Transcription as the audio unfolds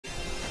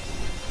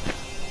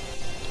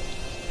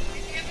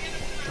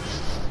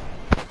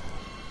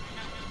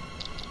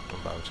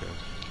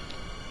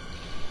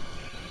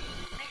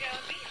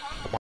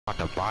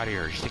out of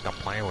here. She think I'm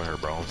playing with her,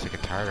 bro. I'm sick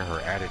and tired of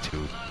her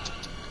attitude.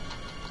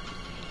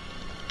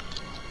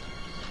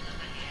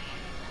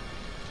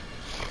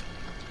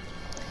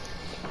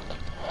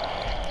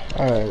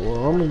 Alright,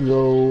 well, I'm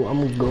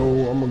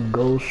gonna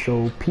go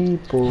show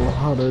people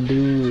how to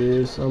do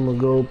this. I'm gonna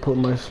go put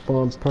my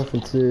spawn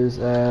preferences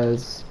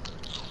as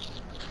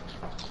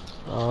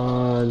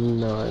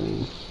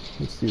none.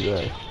 Let's do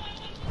that.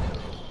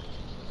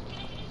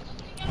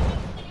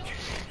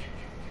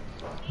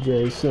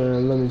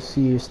 Jason, let me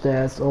see your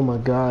stats. Oh my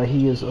god,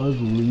 he is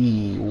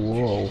ugly.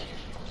 Whoa.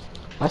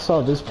 I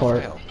saw this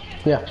part.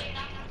 Yeah.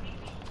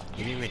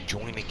 You didn't even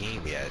join the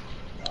game yet.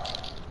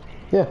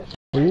 Yeah.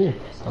 What are you?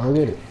 I'll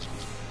get it.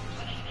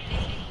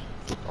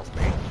 Off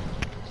me.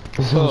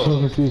 I'm so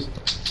confused.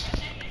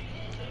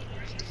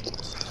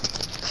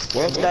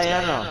 Where's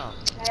Diana?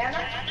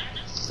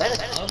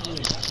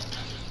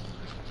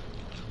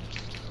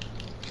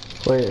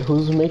 Wait,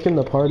 who's making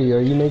the party?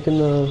 Are you making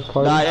the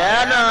party?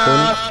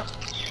 Diana!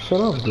 Shut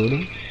up,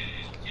 dude.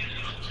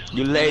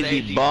 You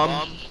lazy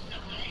bum.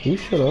 You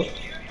shut up.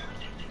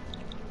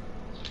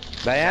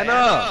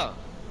 Diana!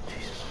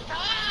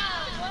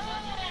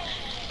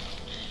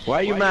 Why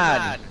are you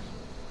mad?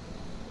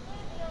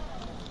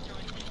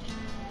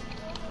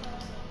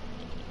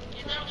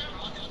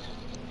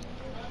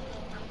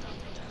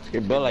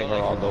 You're built like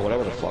Ronaldo,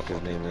 whatever the fuck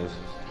his name is.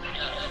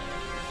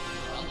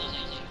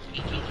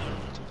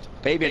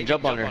 Fabian,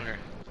 jump on her.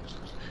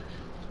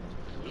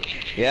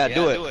 Yeah,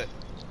 do it.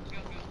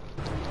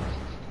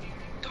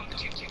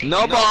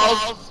 No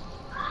balls!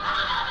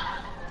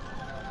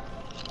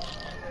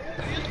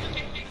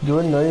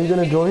 Jordan, are you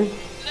gonna join?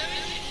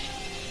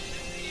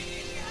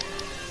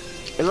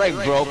 It's like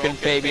broken,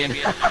 Fabian.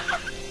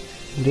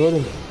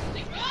 Jordan.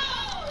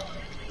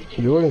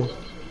 Jordan.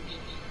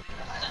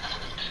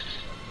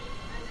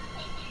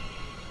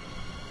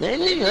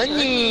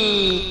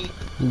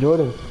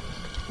 Jordan.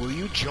 Will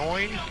you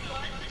join?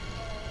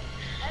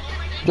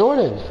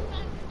 Jordan.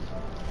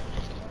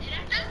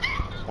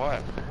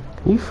 What?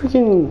 You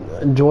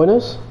freaking join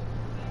us?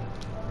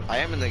 I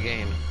am in the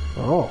game.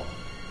 Oh.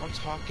 I'm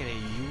talking to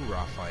you,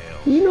 Raphael.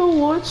 You know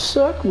what?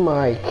 Suck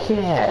my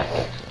cat.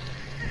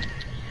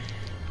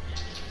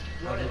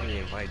 I didn't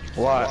invite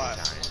you.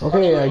 What?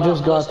 Okay, I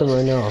just got them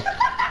right now.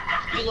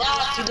 You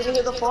lost, you didn't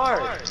hear the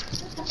fart.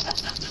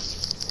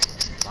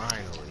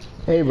 Finally.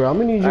 Hey, bro, I'm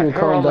gonna need you to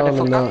calm down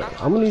and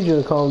I'm gonna need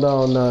you to calm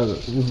down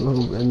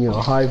in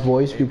your high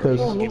voice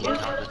because. I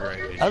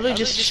literally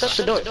just shut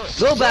the door.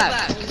 Go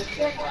back.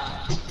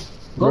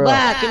 Go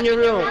back in your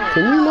room.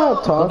 Can you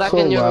not talk so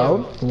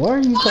loud? Why are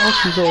you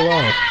talking so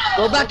loud?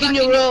 Go back in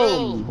your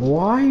room.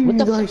 Why are you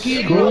guys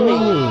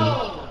screaming?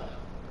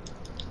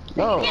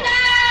 No.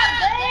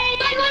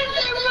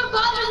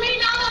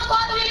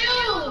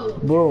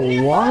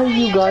 Bro, why are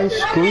you guys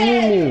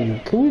screaming?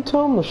 Can you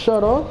tell them to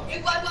shut up?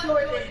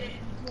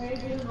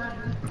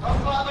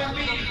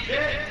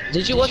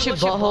 Did you watch your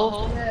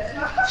butthole?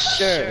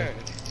 Sure.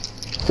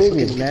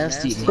 Fabian.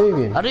 Nasty.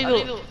 Fabian. I don't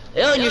even.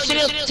 Yo, you're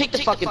sitting up. Take the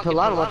fucking pill.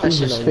 I don't want that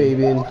shit Jesus, on you.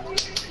 Fabian.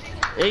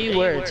 Yeah, you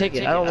were. Take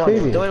it. I don't want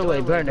it. Throw it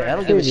away. Burn it. I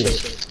don't give a shit.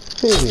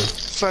 Fabian.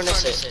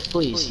 Furnace it,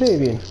 please.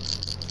 Fabian.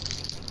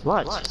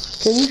 What?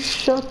 Can you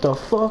shut the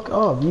fuck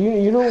up?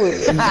 You know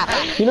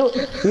what? you know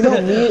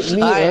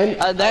me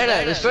and. There.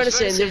 There's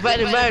furnace it. They're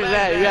right.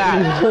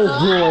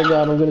 Oh my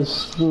god, I'm gonna.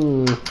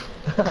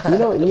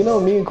 You know,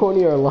 me and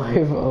Courtney are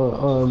live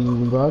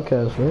on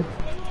broadcast, right?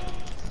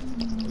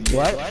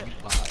 What?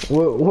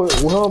 We're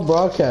on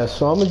broadcast,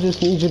 so I'm gonna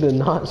just need you to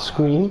not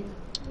scream.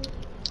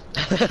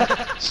 I'm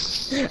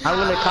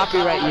gonna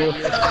copyright you.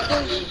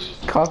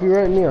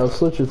 Copyright me, I'll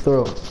slit your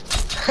throat.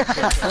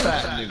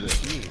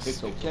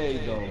 It's okay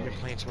though. You're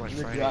playing too much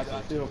Nigga, I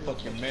can still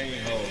fucking main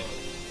hoe.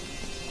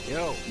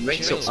 Yo,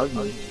 Rick's so chill.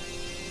 ugly.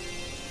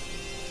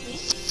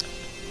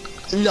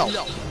 No.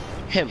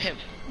 Him.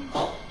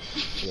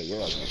 Yeah,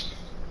 you're ugly.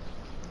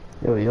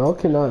 Yo, y'all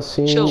cannot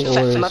sing Chill,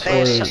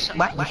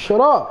 or shut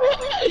up.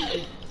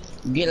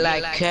 Get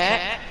like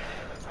cat.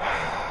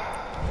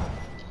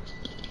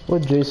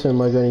 What Jason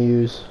am I gonna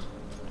use?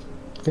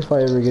 If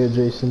I ever get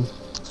Jason.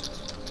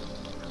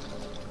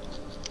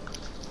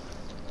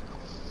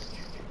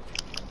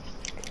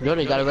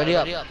 Jordan, you gotta ready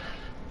up.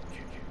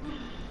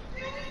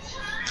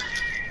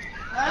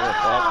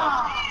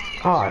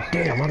 Ah,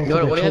 damn, I don't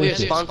Jordan, what do you have your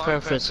think I spawn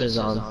preferences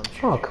on?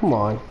 Oh, come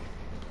on.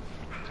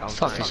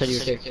 Fuck, I said you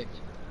were here.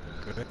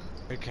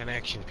 Good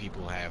connection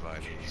people have on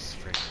these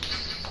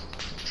freaking.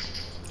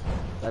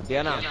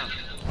 Tatiana,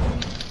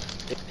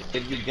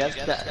 if you guess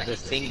that the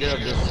singer of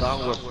this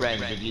song, we're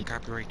friends. If you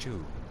Copyright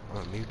too.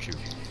 I'll mute you.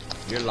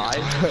 you're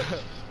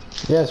live.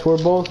 Yes, we're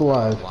both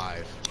live.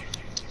 Live.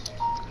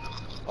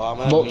 Oh,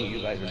 I'm gonna mute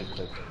you guys really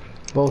quick.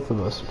 Both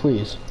of us,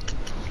 please.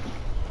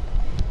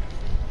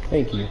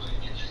 Thank you.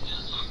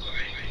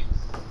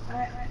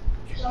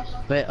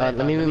 Wait, let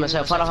me mute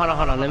myself. Hold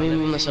on. Let me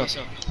mute myself.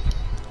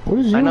 What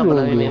is you I know, but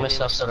let me gonna mute do?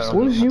 myself so that I don't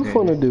What get is you fucking-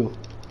 gonna do?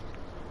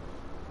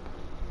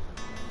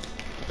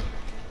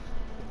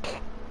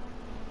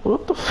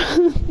 What the f-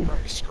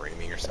 Probably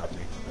screaming or something.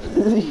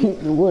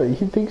 What?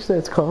 He thinks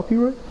that's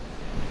copyright?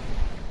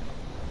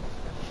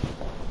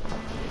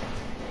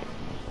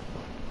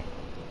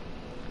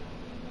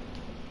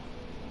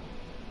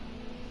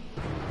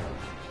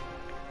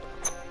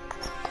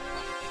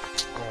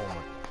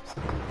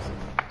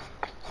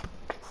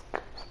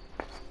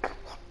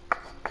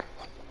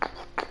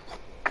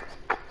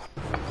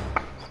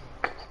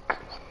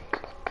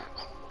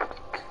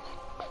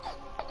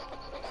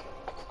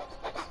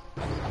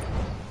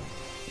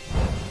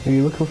 Are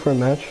you looking for a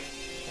match?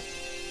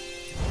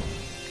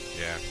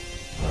 Yeah.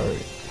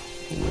 Alright.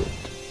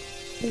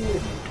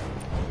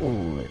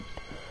 Wait.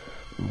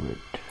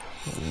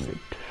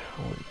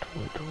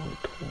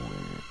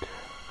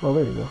 Oh,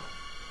 there you go.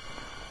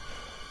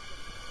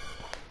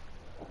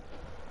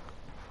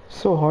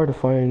 It's so hard to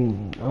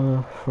find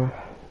for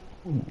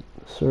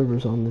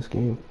servers on this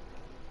game.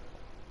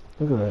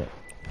 Look at that.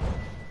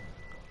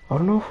 I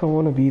don't know if I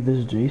want to be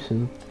this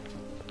Jason.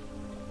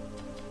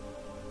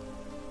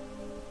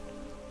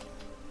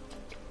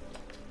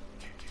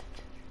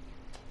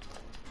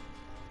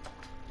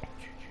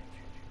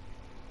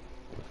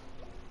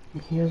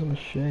 He has a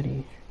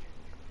machete.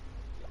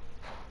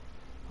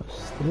 But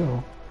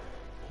still,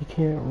 he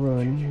can't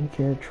run, he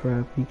can't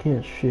trap, he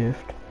can't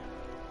shift.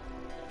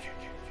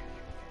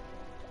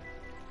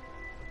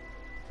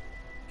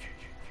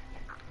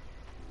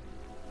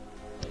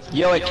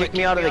 Yo, it kicked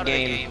me out of the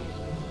game.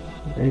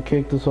 They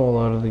kicked us all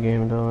out of the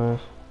game, dumbass.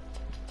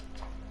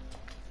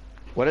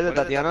 What is it,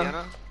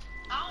 Tatiana?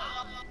 I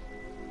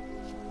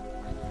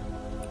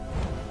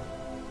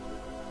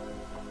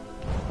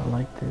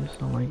like this,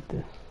 I like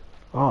this.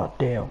 Oh,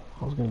 damn.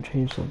 I was gonna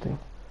change something.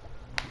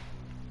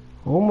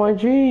 Oh my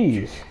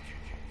jeez.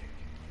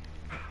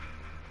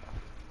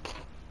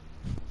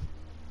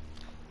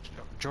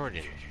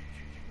 Jordan.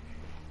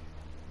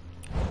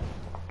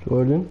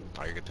 Jordan?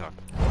 Oh, you can talk.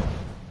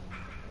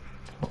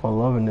 Oh, I'm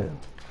loving it.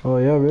 Oh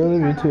yeah, really?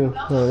 Me too.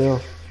 Oh yeah.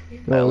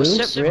 No,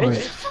 What's really? up,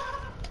 Rich?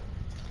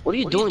 What are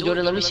you doing,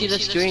 Jordan? Let me see the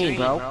screen,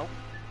 bro.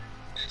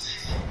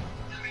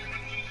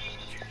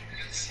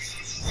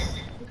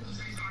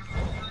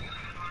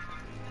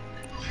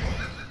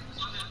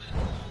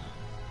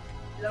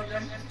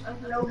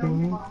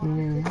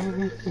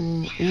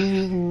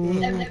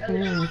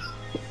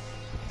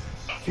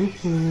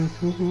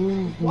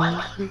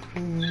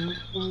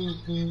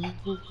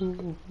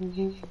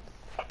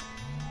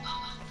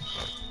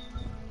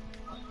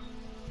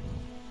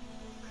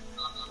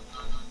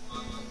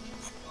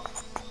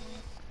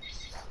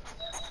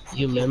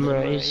 You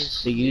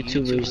memorize the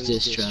YouTuber's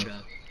diss track.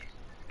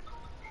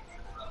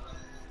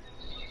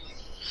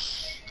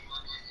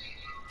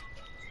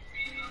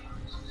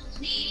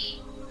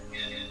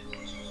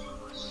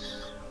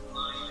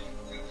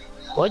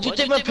 Why'd you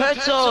take my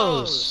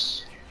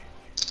pencils?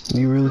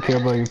 You really care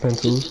about your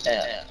pencils?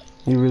 Yeah.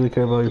 You really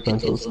care about your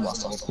pencils?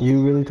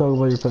 You really talk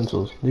about your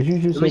pencils? Did you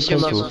just say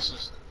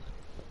pencils?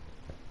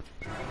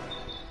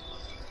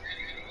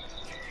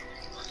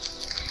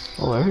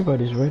 Oh,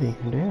 everybody's ready.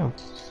 Damn.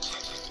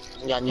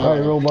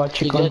 Alright, robot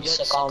chicken. Robot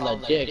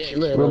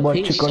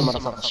chicken.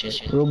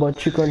 Robot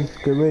chicken.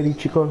 Get ready,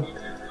 chicken.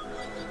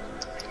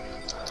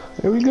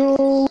 Here we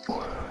go.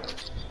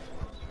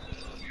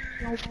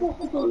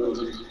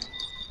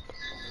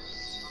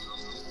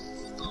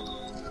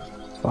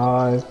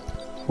 Five,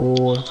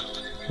 4,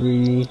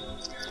 3,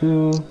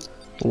 2,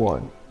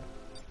 1.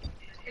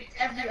 It's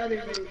every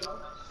other video.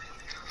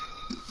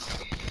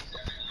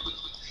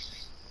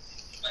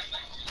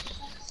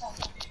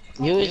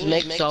 You always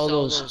make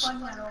solos.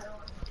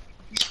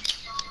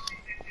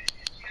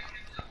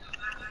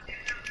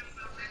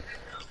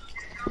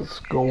 What's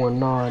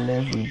going on,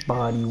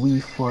 everybody? We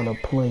finna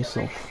play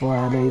some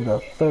Friday the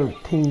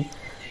 13th.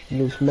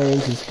 This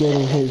man's just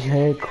getting his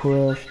head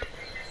crushed.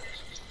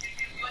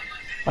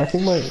 I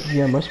think my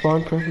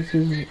spawn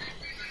preferences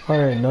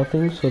are at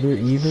nothing, so they're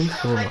even,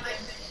 so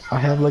I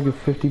have like a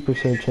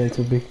 50% chance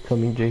of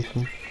becoming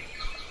Jason.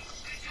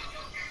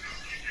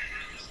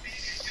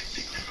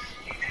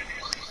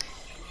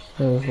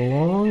 As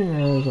long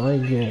as I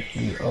get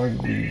the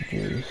ugly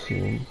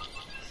Jason.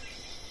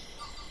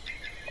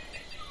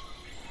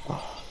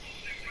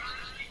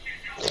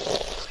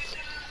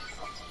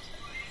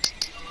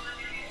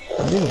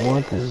 I didn't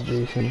want this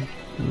Jason,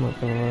 I'm not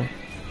gonna lie.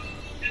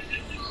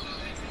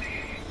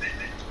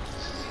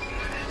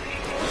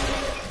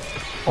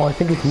 Oh, I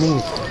think it's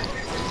me.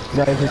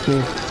 Guys, it's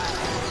me.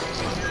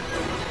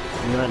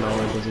 No,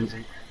 it isn't.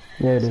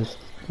 Yeah, it is.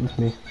 It's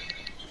me.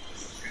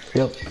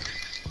 Yep.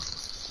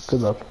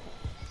 Good luck.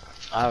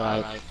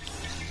 Alright.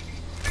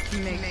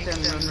 Make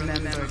them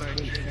remember,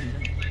 Jason.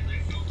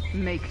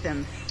 Make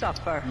them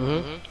suffer.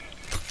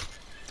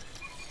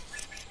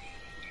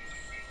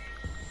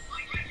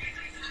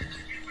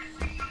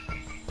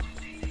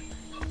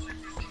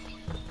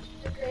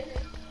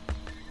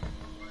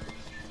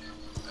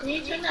 Can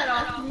you turn that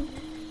off?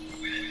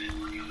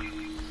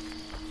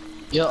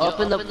 Yo,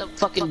 open the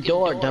fucking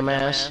door,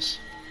 dumbass.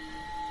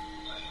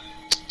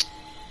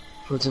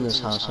 Who's in this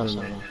house? I don't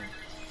know.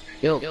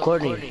 Yo,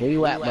 Courtney, where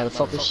you at,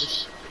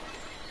 motherfuckers?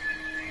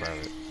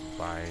 Private.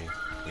 Bye.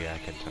 Yeah, I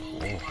can tell. Oh,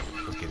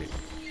 look at it.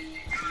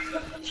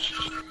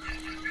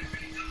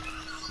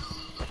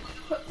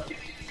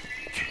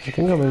 I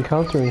think I'm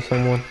encountering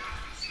someone.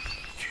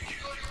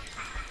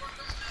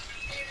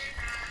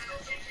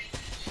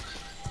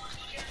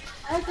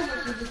 I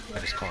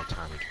just called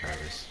Tommy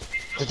Travis.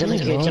 But then I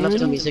can't turn off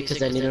the music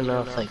because I need to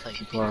know if like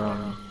people are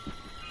on.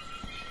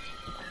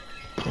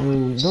 I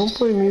mean, don't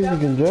play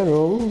music in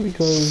general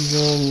because,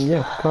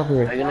 yeah,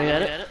 copyright. Are you gonna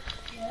get it?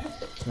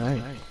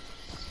 Alright.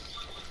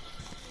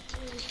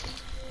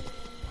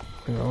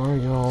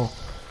 Alright, y'all.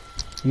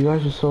 You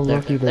guys are so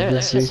lucky that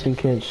this Jason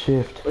can't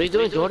shift. What are you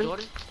doing, Jordan?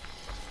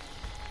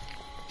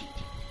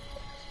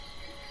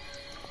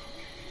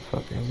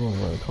 Fuck it, I'm going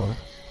around the corner.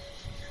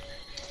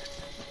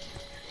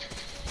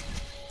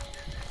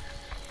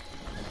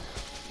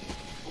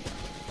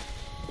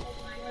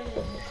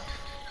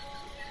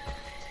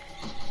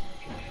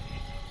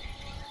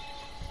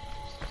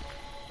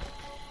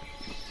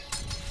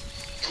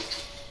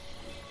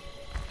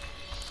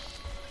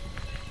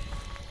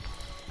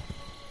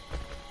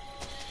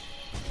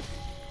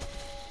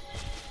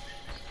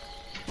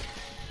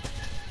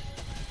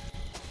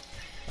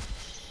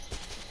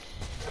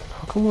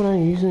 How come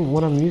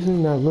when I'm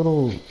using that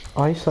little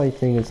eyesight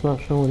thing, it's not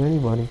showing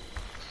anybody?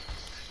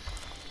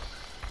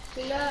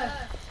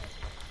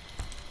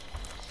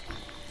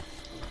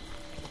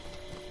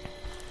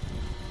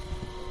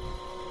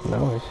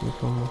 Now I see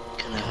someone.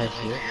 Can I hide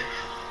here?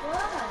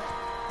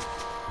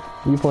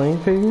 You playing,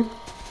 Fabian?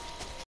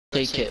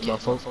 Take it, my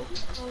phone.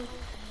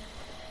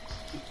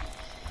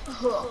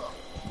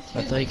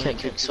 I thought you can't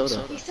drink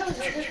soda.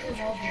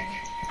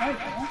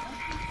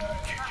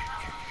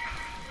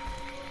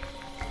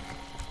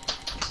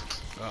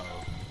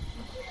 Uh-oh.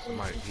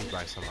 Somebody, he's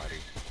by somebody.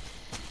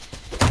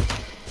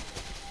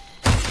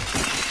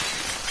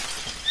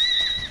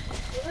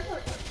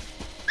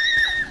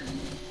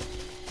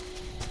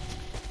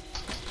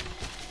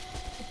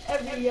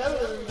 Every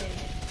other day,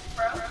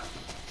 bro.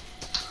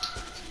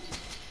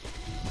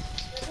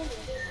 Oh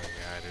my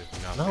god, there's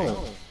nothing.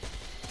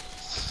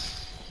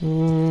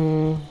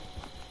 No.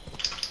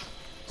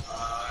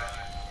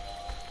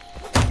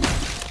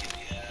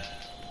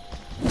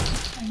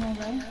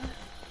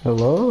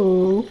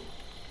 Hello?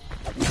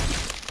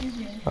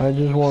 I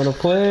just want to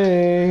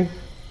play.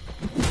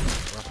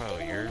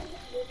 Raphael, you're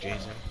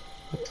Jason?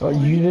 Oh,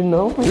 you didn't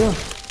know? Yeah.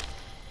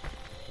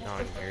 No,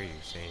 I didn't hear you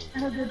saying. I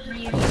had a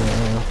dream.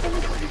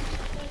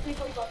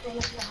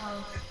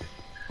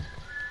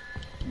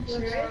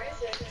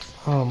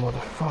 Oh,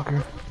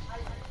 motherfucker.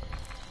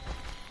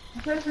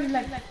 First we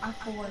like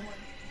after one.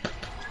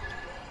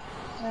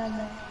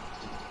 And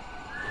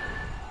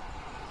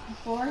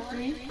 4,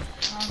 3.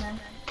 Amen.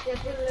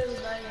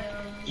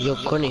 Yo,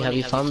 Courtney, have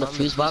you found the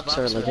fuse box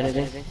or like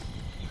anything?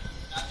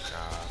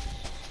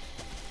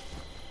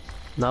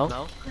 No?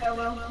 Yeah,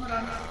 well, hold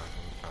on.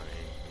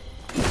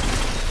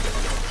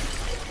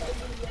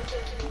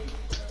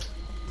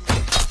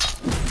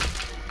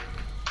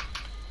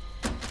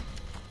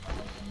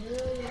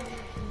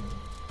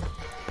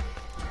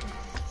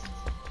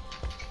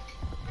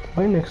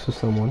 Right next to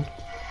someone.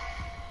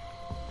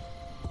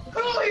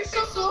 Oh, he's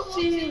so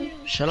salty.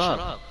 Shut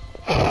up.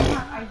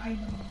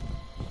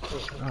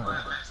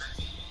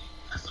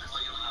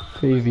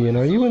 Fabian,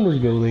 are you in this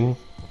building?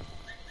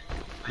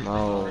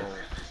 No.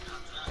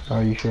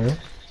 Are you sure?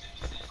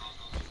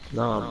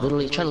 No, I'm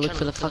literally trying to look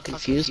for the fucking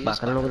fuse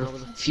box. I don't know where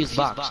the fuse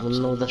box. I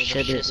don't know where the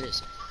shit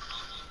is.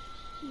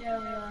 Yeah,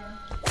 we are.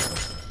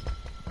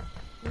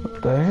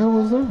 What the hell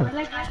was that? I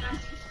like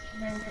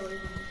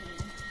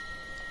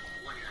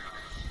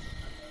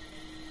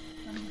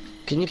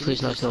Can you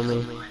please not kill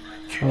me?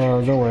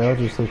 Don't worry, I'll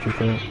just let you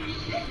think.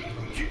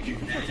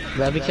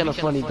 That'd be kind of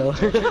funny though.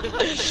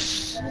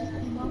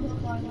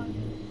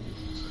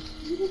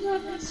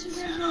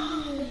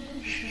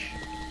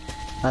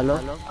 Hello?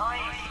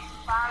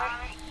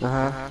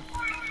 Uh-huh.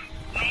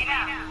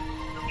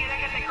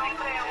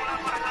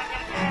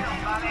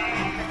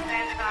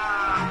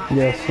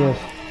 Yes, yes.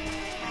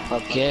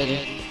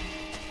 Okay.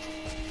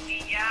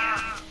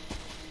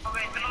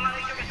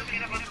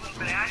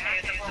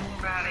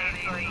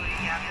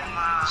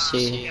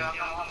 Sí,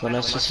 con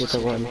eso sí está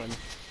bueno.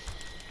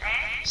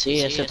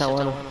 Sí, ese está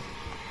bueno.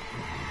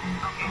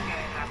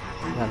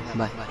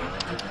 Bye.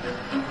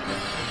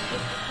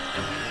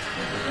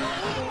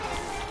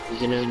 You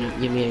gonna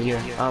give me a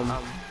year.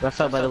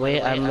 Raphael, by the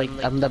way,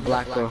 I'm the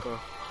black girl.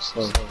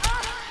 So,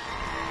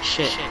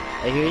 shit.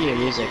 I hear your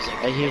music.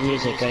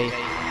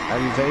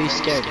 I'm very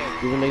scared,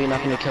 even though you're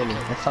not gonna kill me.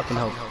 I fucking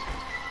hope.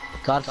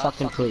 God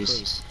fucking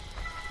please.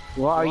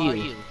 Where are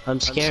you? I'm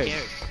scared.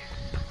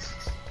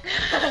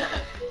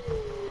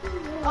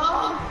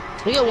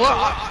 Nigga,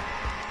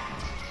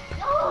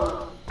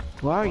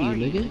 where are you,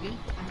 nigga?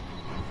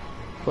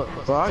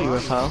 Where are you,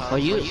 Raphael? Are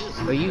you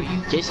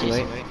Jason,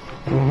 right?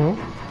 Mm-hmm.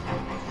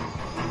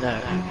 No,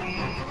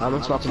 I'm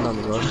not swapping down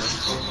the road.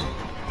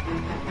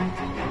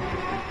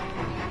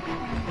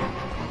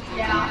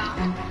 Yeah.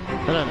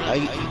 No,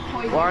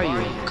 where are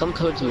you? Come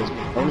towards me. I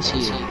wanna see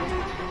you.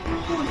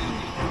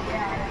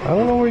 I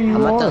don't know where you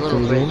I'm are. at that little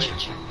dude.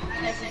 bridge.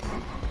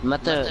 I'm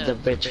at the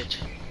bridge.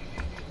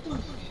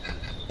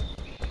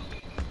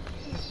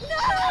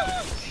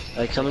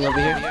 Are you coming over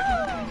here?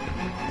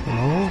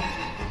 No.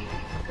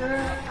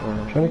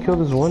 I'm trying to kill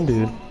this one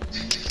dude.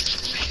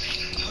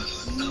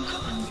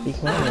 Be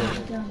quiet.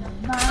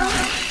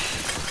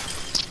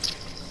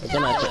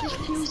 Again,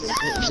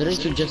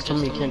 didn't you just tell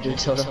me you can't drink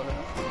soda?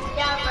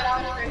 Yeah, but I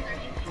was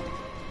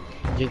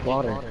thirsty. Drink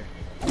water.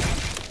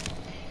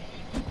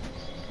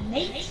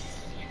 Nate?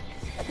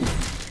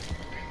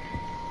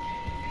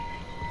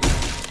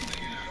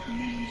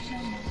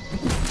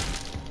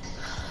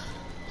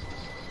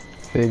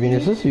 Fabian,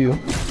 is this you?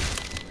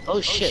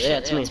 Oh shit, yeah,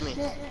 it's me.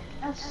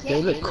 Yeah,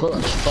 you look cool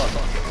as fuck.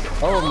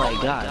 Oh my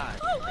god.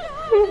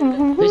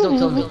 Please don't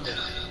kill me.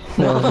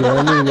 No, dude,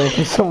 I need to go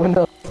for someone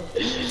else.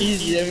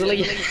 Easy, I'm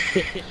really...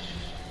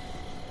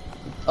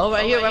 Oh,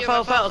 right here,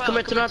 Rafael. Come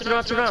here, turn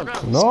around.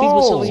 No! Speed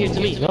was over here to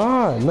me.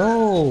 God,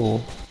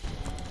 no!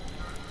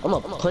 I'm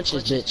gonna punch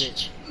this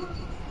bitch.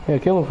 Yeah,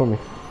 kill him for me.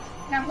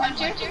 Can I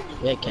punch you?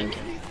 Yeah, can.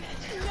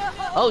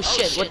 Oh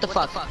shit, what the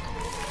fuck?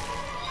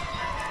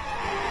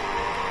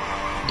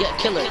 Get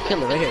kill her,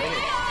 right here.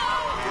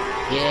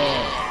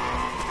 Yeah.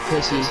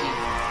 Pussy.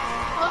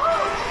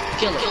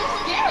 Kill her.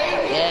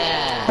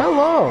 Yeah.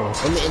 Hello!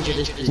 Let me injure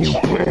this bitch. You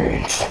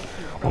bitch!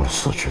 I'm gonna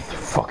slit your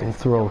fucking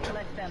throat.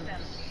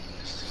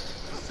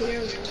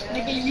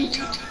 Nigga, you need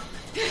to.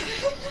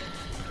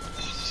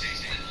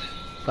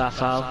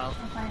 Rafael.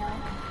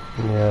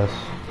 Yes.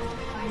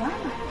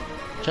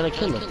 Trying to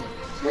kill her.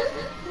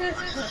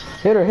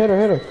 Hit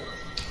her.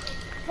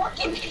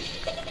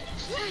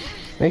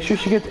 Make sure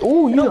she gets.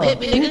 Oh, you got hit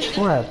me, nigga. bitch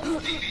slap.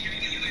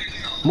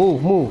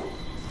 Move.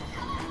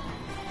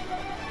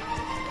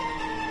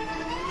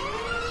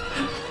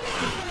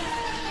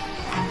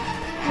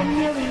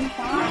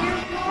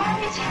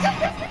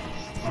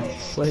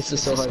 Why is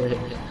this so hard to hit?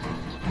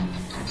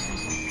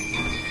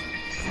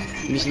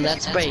 Using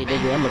that spray,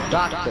 nigga. I'm a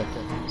doctor.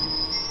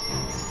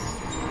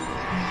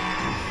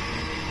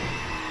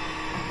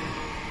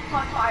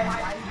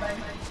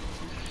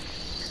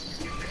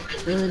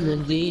 And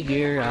then leave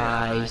your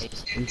eyes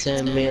in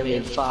 10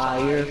 million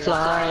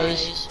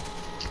fireflies.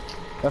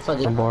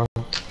 Rafael, I'm born.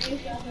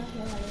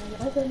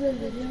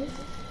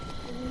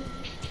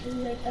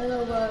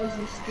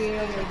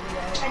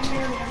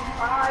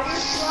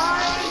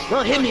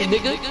 don't hit me,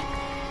 nigga.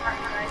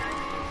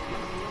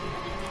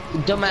 You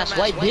dumbass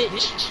white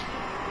bitch.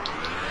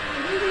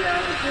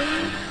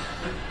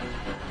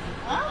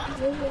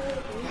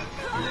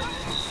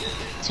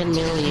 $10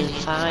 million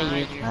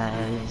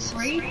fireflies.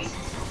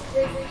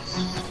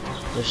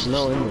 There's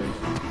no in there.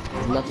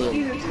 There's nothing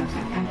in there.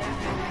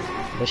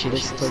 But she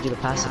just told you to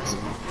pass it to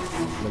me.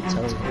 I'm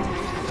telling you.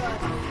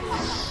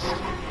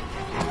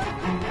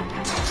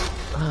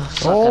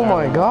 Oh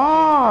my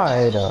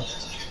god!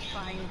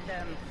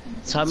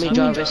 Tommy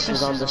Jarvis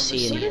is on the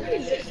scene.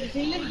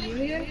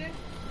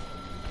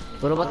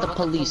 What about the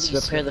police?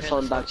 Repair the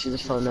phone box,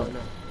 use the phone up.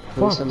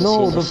 Police Fuck, on the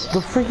no, scene. the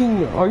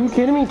freaking. Are you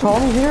kidding me?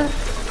 Tommy's here?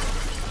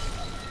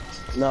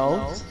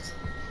 No.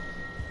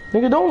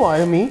 Nigga, don't lie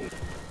to me.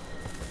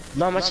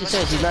 No, I'm actually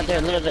serious, he's not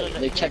there. Look at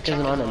the check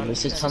isn't on him. It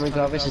says Tommy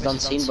Jarvis is on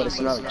scene, but it's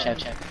not a check.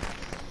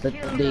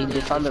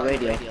 They found the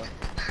radio.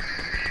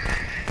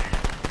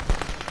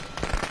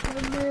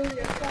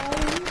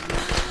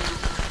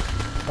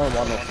 Oh,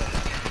 wow, no.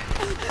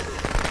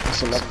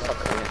 That's another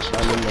fucking witch.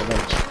 I'm in the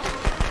witch.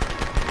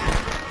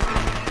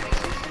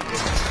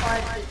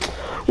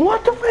 What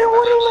the fuck?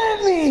 Wouldn't let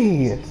me?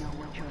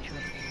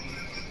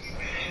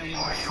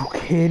 Are you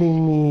kidding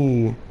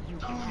me? You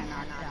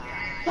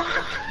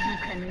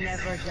can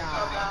never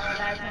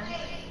die.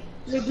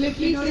 You scared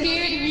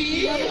me.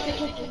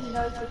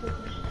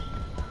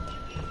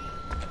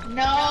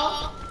 No.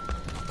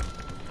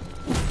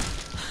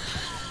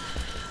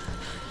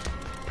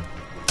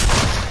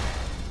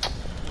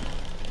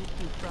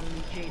 From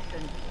me,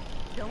 Jason.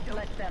 Don't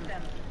let them.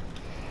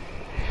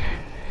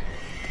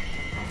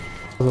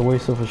 It was a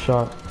waste of a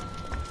shot.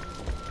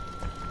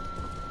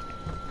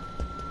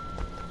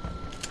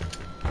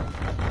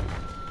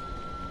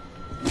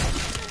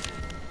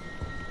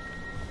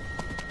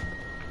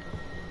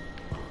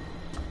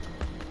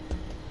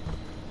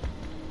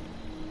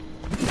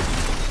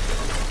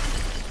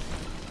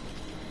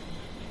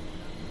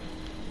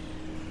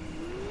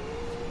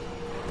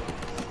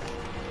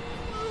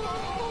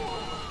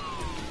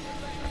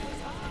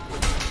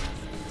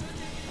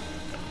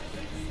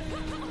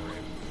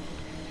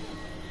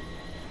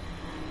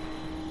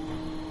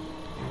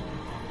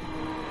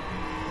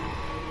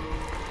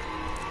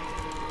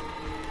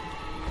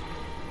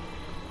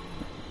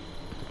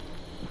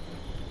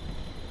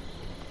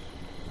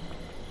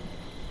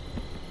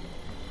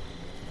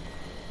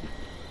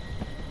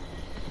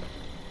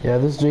 Yeah,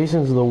 this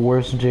Jason's the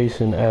worst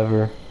Jason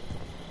ever.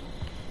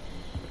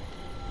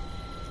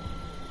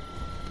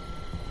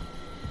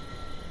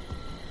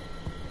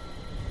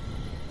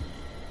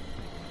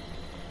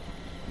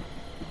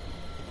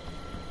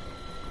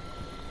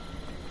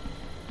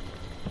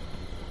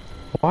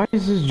 Why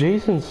is this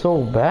Jason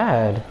so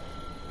bad?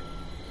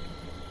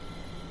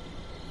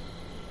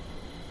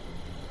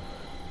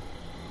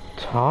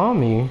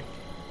 Tommy?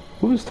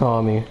 Who's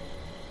Tommy?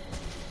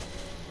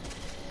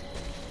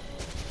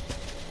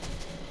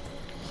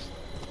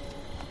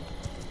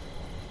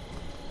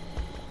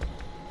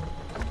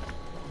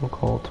 Who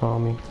called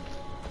Tommy?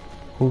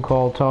 Who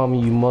called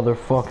Tommy, you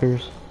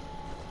motherfuckers?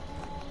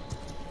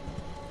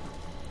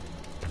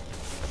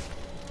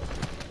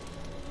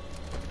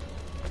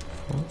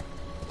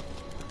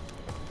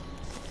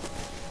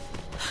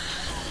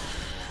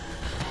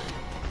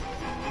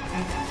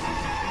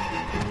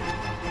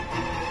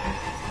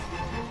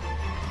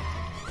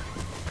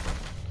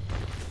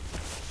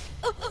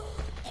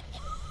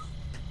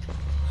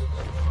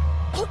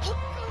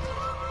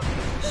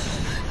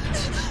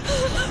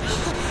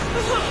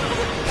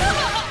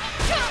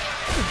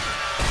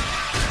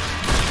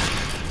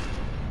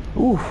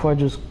 Oof, I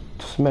just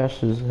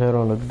smashed his head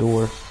on the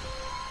door.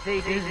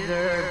 They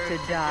deserve to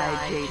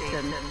die,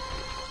 Jason.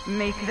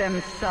 Make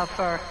them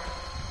suffer.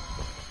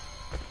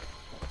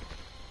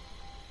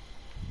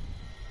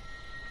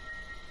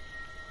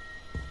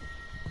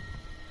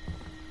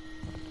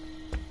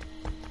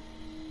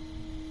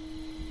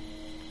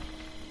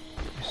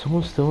 Is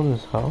someone still in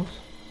this house?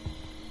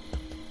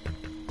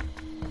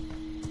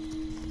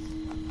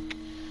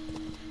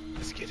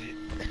 Let's get it.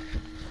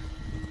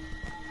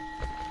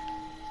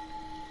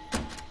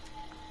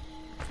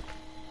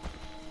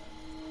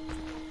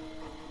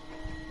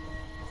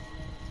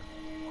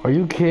 Are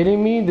you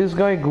kidding me? This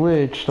guy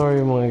glitched.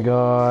 Oh my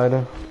god.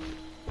 You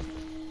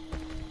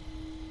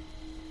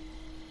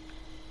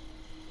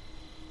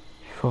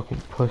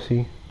fucking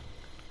pussy.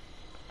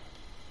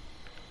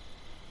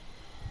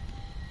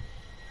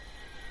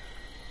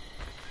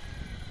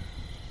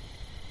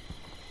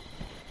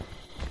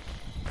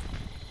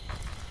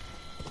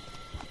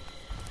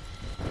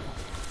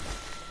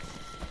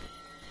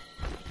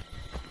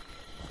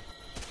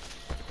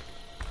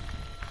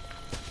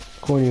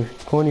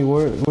 Corny,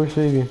 where's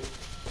Fabian?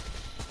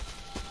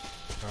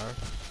 Huh?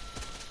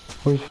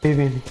 Where's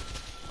Fabian?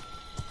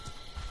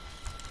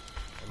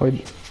 By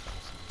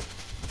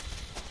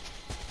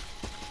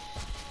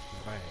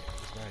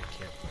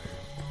campfire.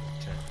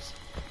 Tents.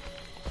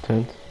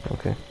 Tents?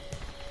 Okay.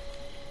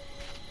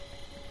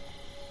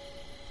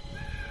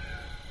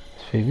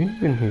 Has Fabian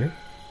been here?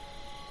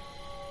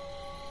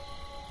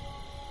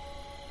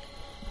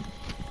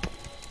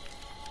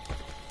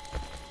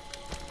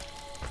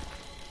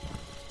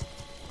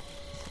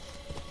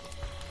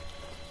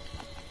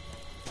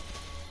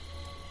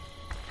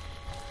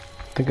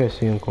 I think I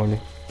see him, Corny.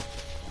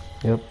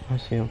 Yep, I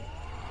see him.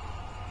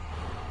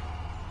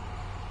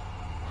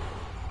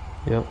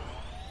 Yep.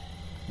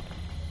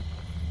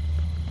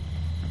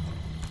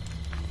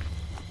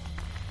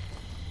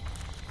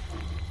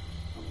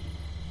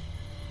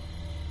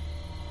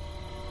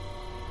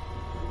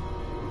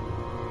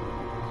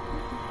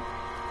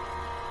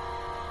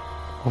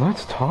 Well,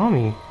 that's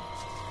Tommy.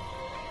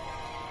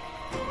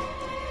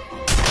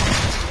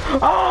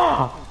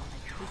 Ah!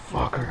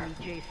 Fucker.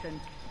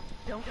 Jason,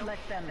 don't let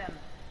them.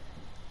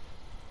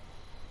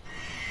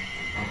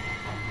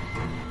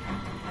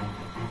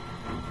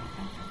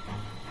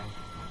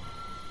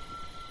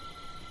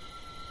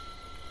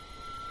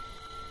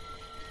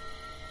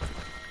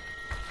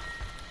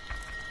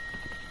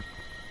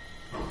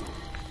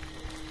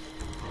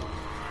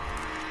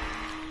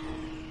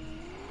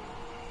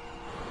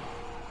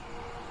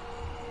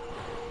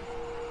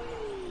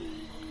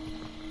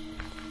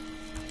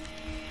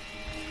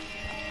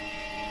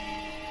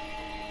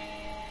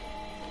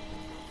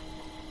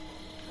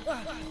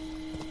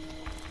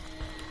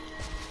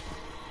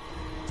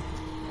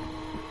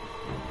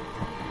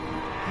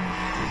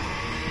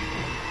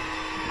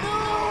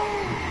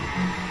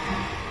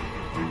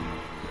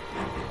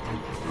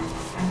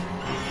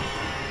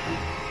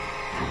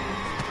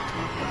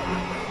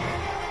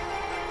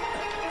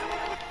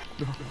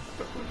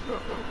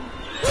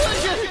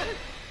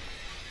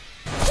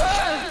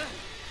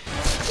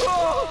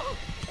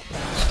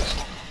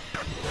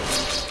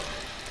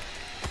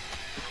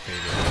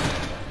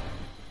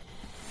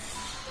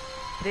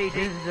 They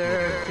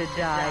deserve to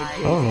die,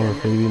 Jason. I don't know where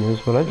Fabian is,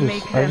 but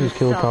I just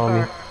killed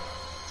Tommy.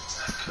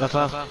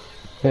 Rafa,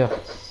 Yeah.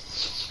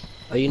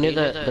 are you near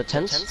the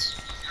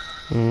tents?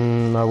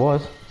 I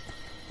was.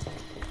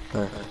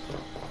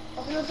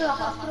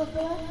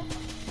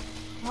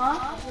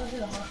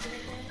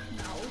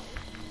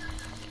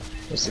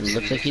 Listen, it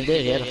looks like he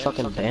did. He had a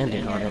fucking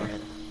bandit on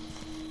it.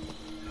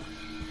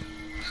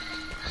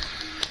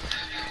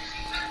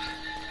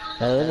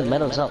 The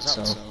metal's out,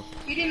 so.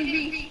 You didn't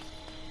read.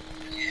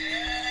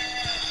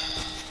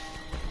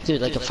 Dude,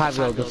 like a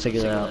 5-year-old could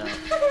figure that out.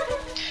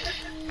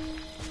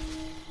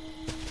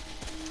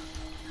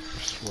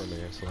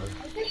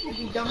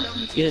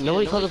 Yeah,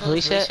 nobody called the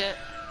police yet?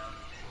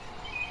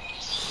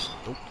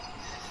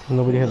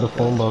 Nobody had the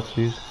phone box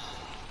used.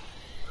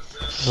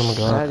 Oh my I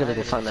god. gotta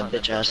go find that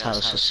bitch ass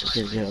house, just,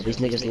 you know, these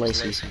niggas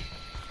lazy.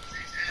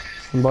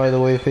 And by the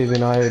way,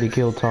 Fabian, I already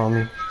killed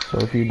Tommy. So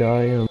if you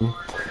die,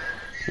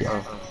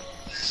 yeah.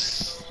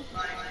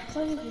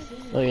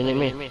 Oh, you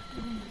need me?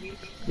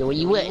 Yo, where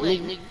you at,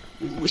 nigga?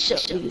 What's up,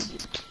 nigga?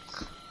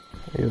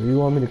 Yo, you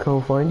want me to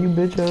come find you,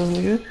 bitch ass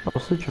nigga?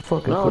 I'll slit your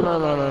fucking No, foot.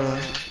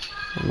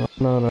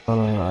 no. No.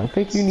 I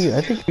think you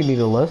need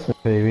a lesson,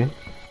 baby.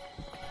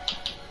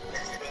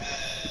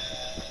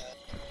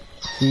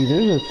 See,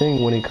 there's a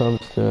thing when it comes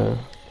to,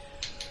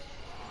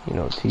 you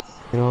know, teeth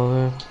and all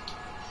that.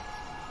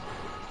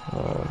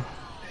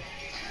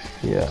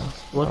 Yeah.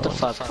 What the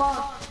fuck?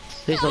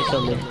 Please don't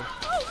kill me.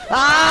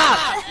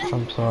 Ah!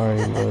 I'm sorry,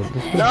 but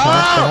this has to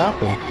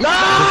happen. No!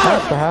 This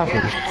has to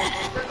happen.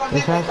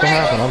 This has to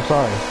happen. I'm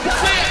sorry.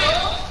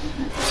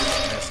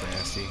 That's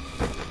nasty.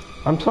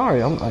 I'm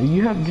sorry. I'm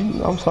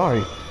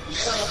sorry.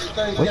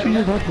 What you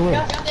just have to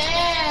learn?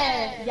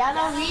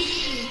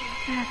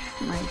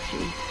 That's my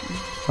Jason.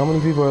 How many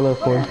people are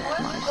left, boy?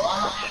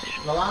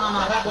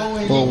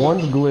 Well,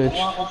 one's glitched.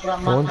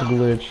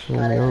 And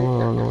the other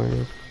one I don't know where it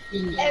is.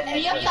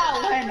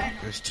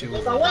 There's two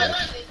of them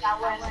left.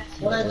 Try.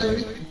 Left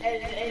and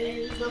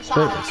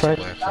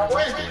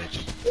one's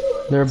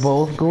glitched. They're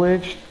both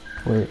glitched?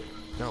 Wait,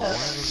 No, one of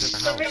them's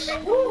in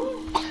the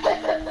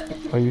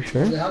house. are you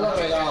sure?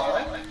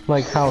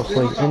 Like house,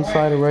 like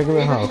inside a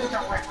regular house. I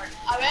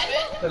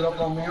don't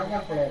know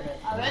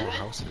what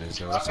house it is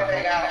though. It's a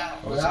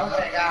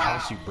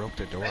house you broke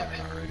the door in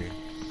already.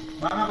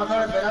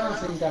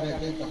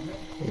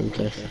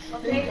 Okay.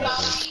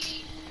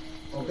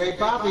 Ok,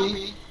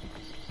 papi.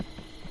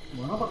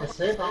 Bueno, para que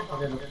sepan, para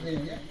que lo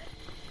estudien bien.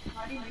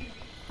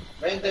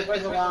 20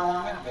 pesos cada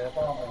una. Pero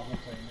para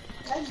mucho.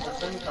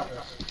 60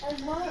 pesos.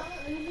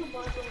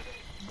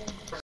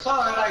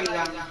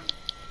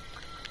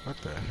 What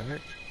the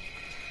heck?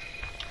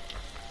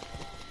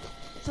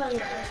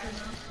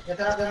 ¿Qué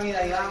te la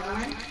comida,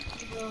 Iván?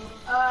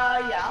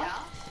 Yeah.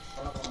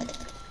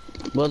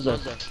 What's that?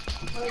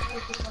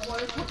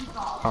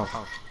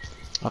 Oh.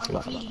 I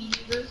forgot.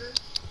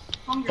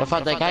 I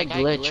thought that guy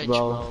glitched,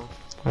 bro.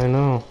 I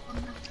know.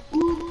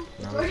 No,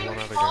 there's one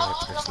other guy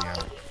that's actually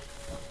out.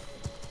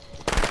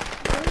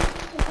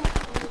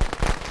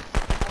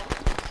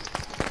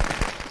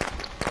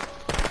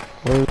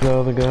 Where's the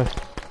other guy?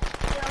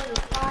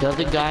 The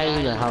other guy is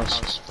in the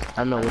house. I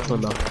don't know which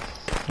one though.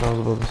 I was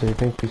about to say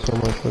thank you so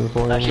much for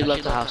informing Actually me.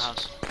 left the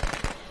house.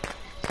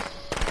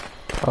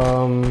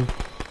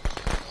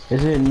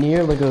 Is it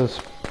near like a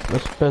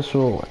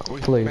special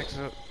place?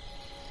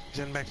 He's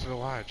heading back to the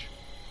lodge.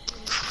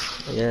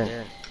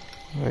 Yeah.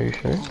 Are you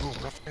sure? Go,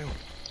 Raphael.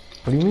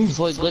 What do you mean?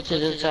 Before he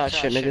glitches inside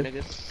shit,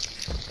 nigga.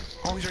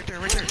 Oh, he's right there.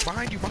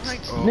 Behind you. Oh.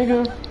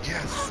 Nigga.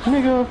 Yes.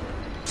 Nigga.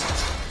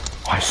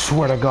 I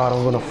swear to God,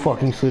 I'm gonna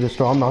fucking slit his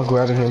throat. I'm not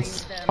grabbing him.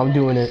 I'm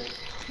doing it.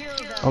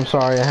 I'm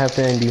sorry, I have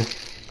to end you.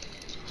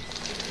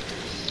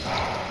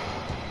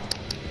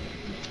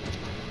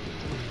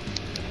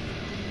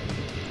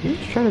 You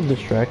just trying to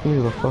distract me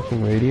with a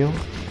fucking radio?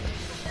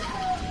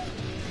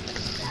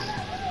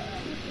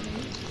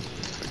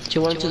 She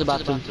went into the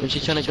bathroom and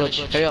she's trying to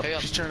glitch. Hurry up.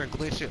 She's trying to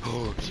glitch it.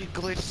 Oh, she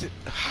glitched it.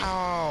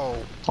 How?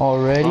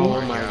 Already?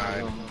 Oh my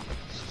God.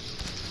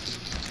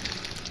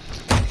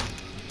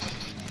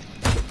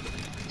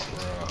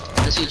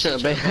 Let's see her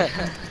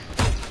back.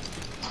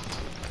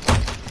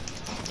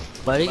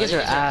 But he gets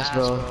her ass,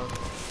 bro.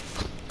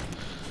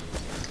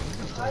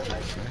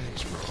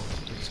 Thanks, bro.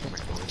 It's gonna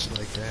glitch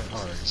like that.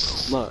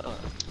 Alright. Look.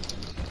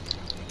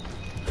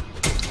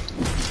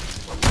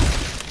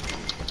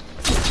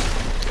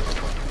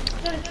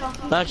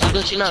 No, she's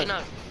glitching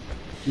out.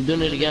 She's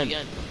doing it again.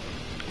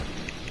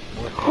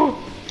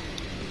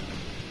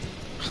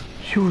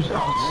 She was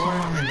What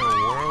outside. in the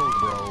world,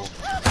 bro? Oh,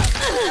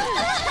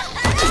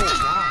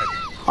 God.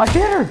 I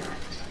hit her!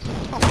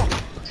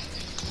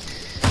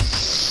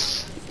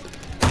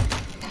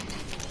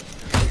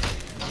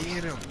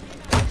 Get him.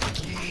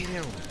 Get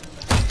him.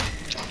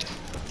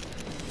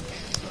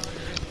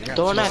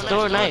 Throw a knife,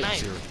 throw a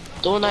knife.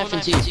 Throw a knife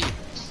and see. I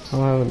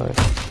don't have a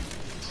knife.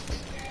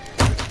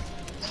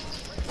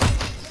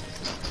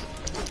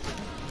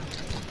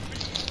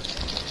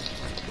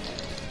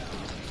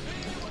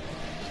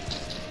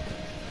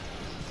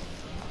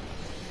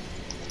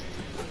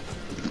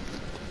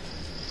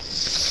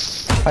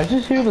 I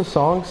just hear the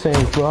song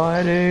saying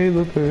Friday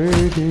the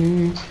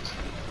 13th.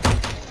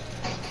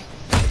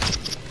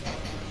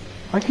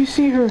 I can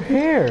see her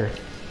hair.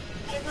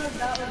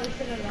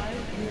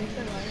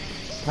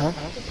 Huh?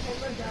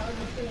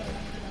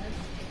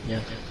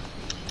 Yeah.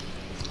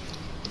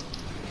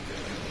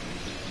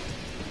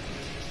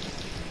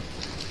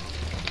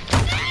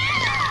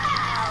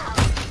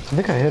 I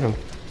think I hit him.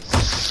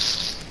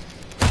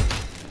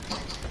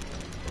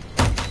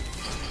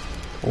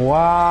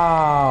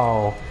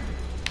 Wow.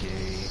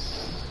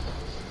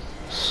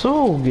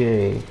 So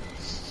gay.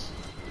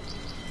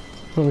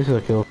 At least I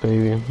killed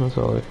Fabian. That's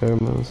all I care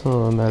about. That's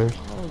all that matters.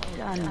 All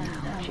done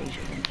now,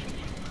 Jason.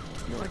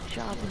 Your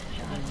job is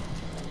done.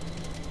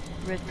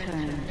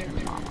 Return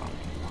to Mama.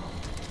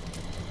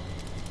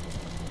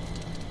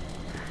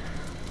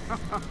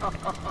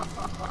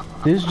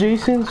 This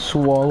Jason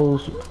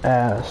swallows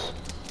ass.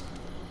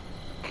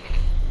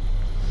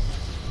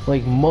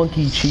 Like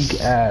monkey cheek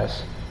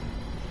ass.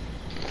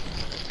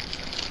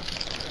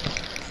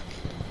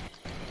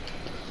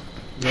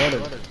 What?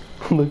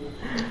 Look.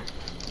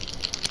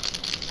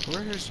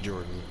 Where is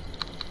Jordan?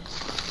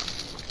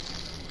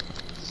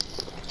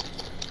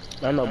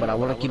 I know, but I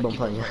want to keep on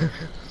playing.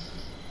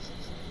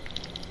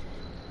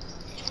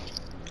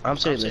 I'm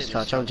sitting in this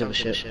couch. I don't give a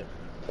shit.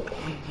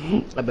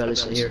 I barely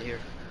sit here.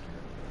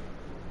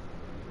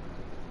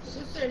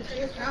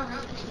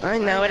 I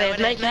know it ain't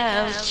my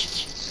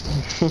couch.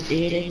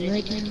 It ain't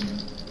my couch.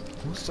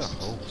 Who's the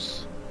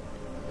host?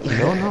 I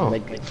don't know.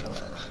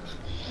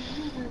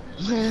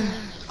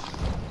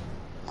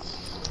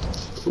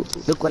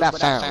 Look what I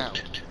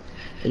found.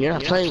 And you're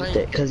not playing with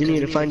it because you need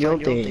to find your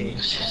own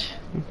things.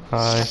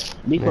 Hi.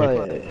 Be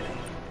quiet.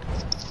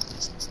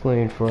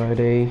 Playing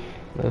Friday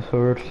the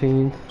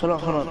 13th. Hold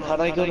on. How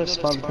do I go to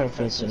spawn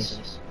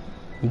preferences?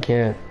 You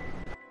can't.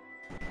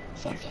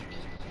 Fuck.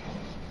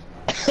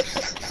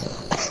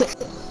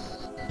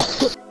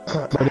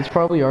 But it's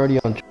probably already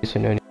on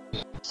Jason anyways.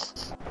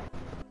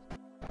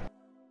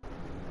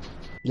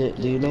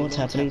 Do you know what's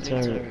happening to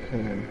her?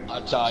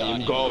 I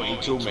am going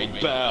to make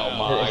Belle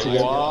my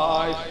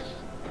wife.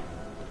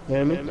 You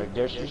hear me?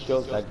 There she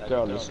goes, that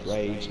girl is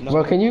rage. No.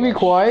 Bro, can you be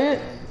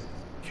quiet?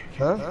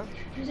 Huh?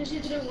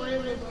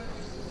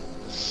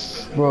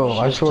 Bro,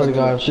 I swear to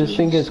God, if this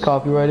thing gets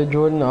copyrighted,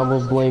 Jordan, I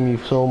will blame you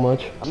so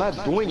much. I'm not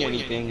doing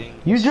anything.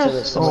 You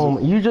just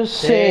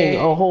sang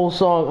a whole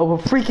song of a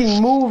freaking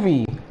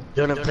movie.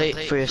 You wanna play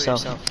it for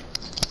yourself?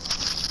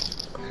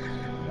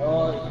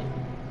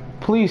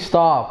 Please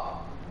stop.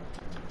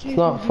 It's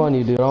not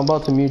funny, dude. I'm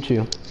about to mute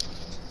you.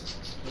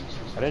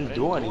 I didn't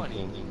do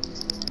anything.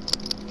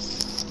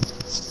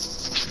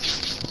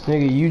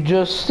 Nigga, you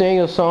just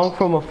sang a song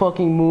from a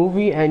fucking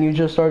movie and you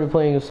just started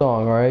playing a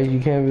song, alright? You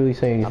can't really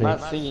say anything. I'm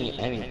not singing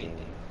anything.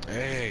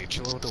 Hey,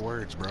 chill with the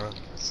words, bro. I'm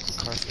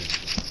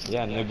cussing.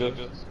 Yeah,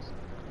 nigga.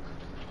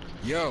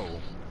 Yo.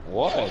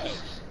 What?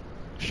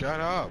 Shut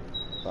up.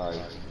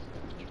 Sorry.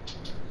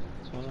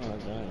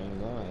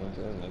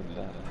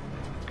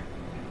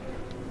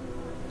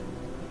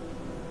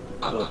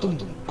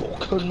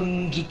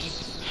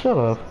 Shut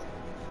up.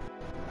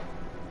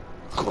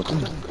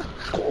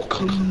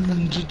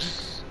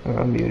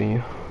 I'm muting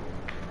you.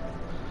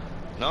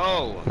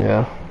 No.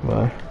 Yeah,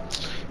 bye.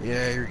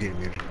 Yeah, you're getting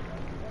muted.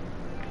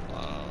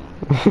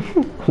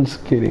 I'm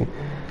just kidding.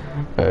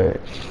 Alright.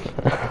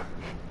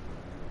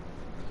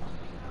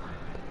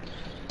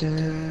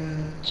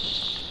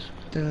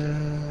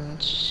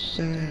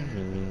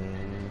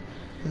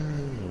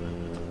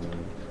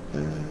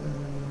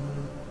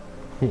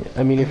 Yeah,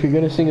 I mean, if you're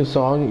gonna sing a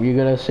song, you're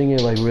gonna sing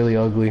it like really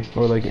ugly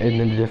or like in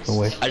a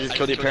different way. I just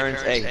killed your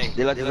parents. Hey,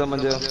 they let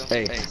someone do.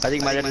 Hey, I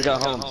think my dad just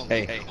got home.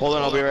 Hey, hold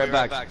on, I'll be right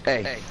back.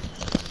 Hey.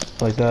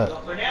 Like that.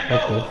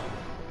 That's good.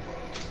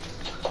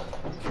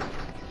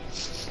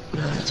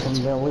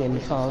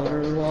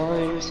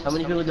 How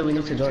many people do we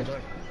need to join?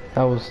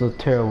 That was a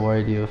terrible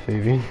idea,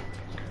 Fabian.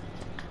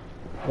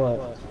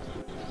 What?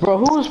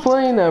 Bro, who was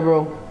playing that,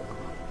 bro?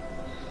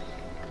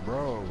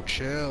 Bro,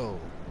 chill.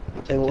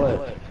 Say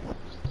what?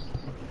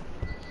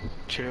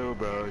 Chill,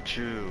 bro,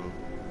 chill.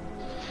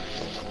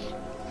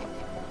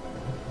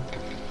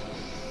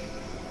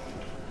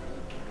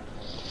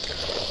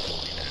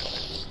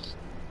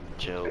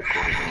 Chill,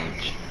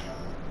 Coach.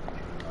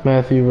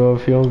 Matthew, bro,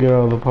 if you don't get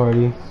out of the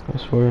party, I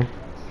swear.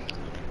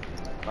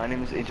 My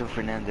name is Angel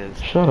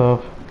Fernandez. Shut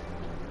up.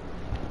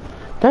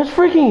 That's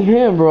freaking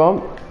him,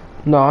 bro.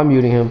 I'm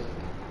muting him.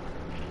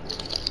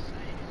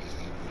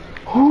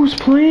 Who's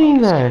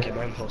playing that?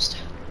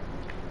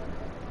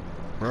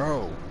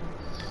 Bro.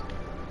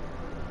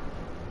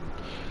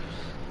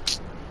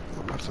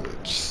 I'm about to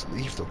just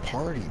leave the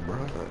party, bro.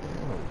 Damn.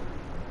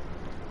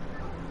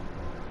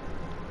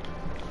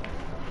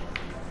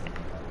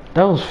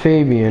 That was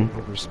Fabian.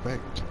 No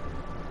respect.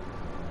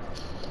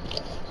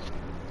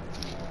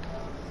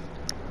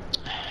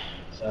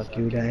 Fuck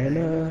you,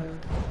 Diana.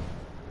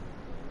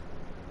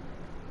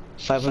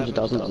 $500,000.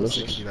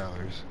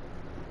 $60.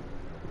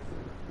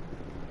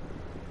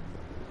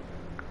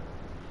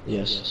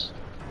 Yes.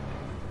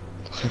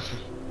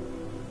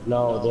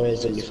 No, there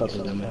isn't, you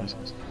fucking dumbass.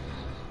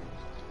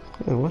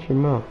 Hey, watch your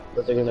mouth.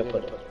 But they're gonna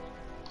put it.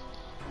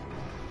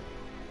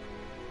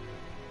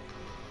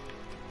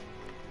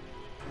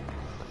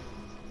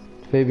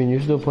 Fabian,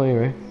 you're still playing,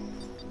 right?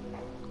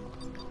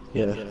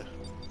 Yeah.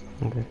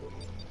 Okay.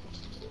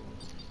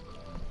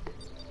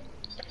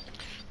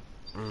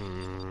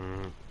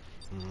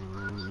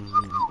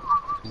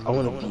 I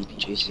wanna beat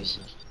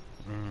Jason.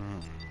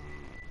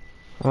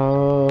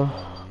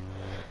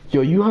 Yo,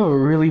 you have a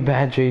really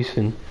bad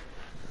Jason.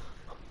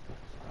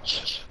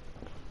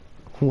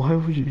 Why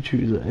would you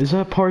choose that? Is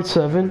that part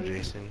 7?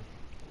 Jason.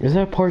 Is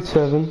that part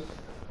 7?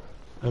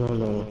 I don't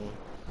know.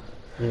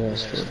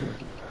 Yes.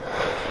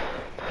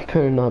 That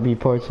better not be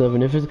part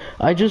 7. If it's,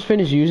 I just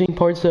finished using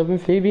part 7,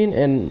 Fabian,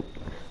 and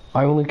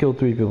I only killed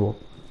 3 people.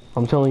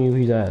 I'm telling you,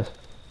 he's ass.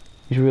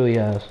 He's really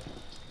ass.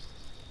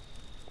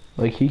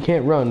 Like, he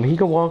can't run. He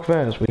can walk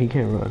fast, but he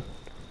can't run.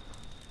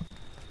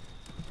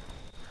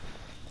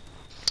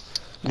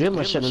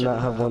 Grandma should not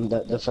have won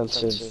that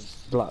defensive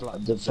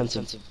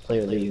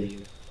player of the year.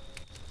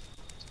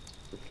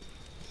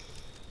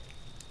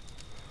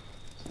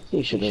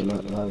 You should have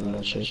not allowed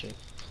that shit.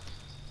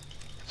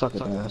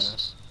 Fucking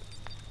ass.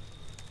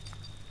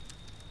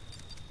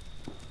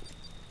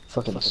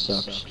 Fucking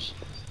sucks.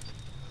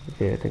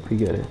 Okay, I think we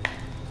get it.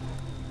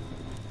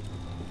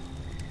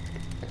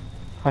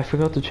 I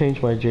forgot to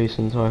change my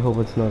Jason, so I hope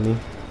it's not me.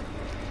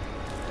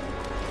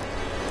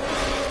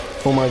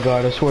 Oh my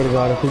god, I swear to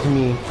god, if it's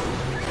me.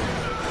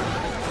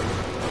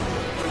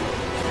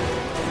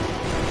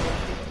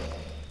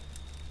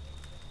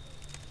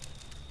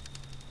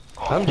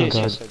 I'm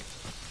Jason.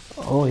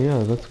 Oh yeah,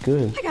 that's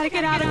good. I gotta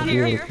get out of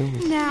here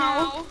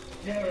now.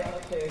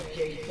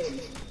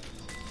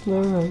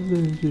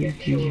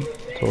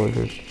 Totally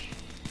good.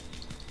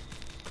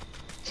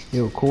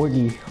 Yo,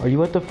 Cordy, are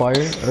you at the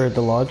fire or at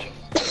the lodge?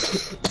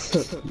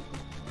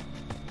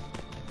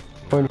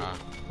 Cordy.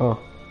 Oh.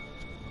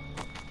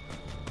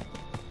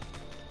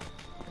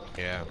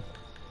 Yeah.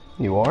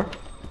 You are?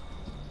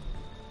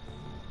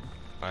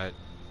 What?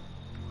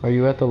 Are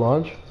you at the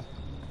lodge?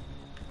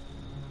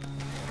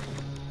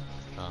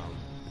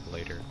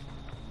 Later.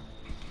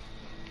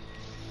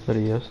 Is that a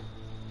yes?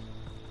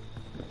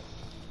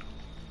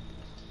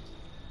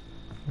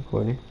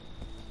 Cordy.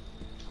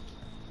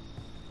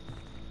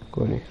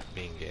 Cordy.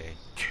 Being gay.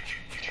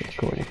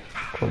 Cordy.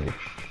 Cordy.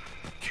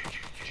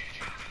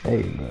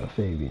 Hey,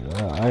 Fabian.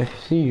 I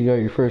see you got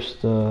your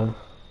first little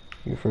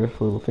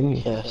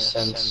thingy. Yeah,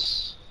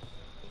 sense.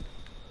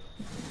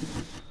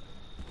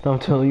 I'm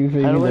telling you,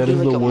 Fabian, that is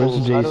the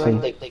worst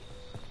Jason.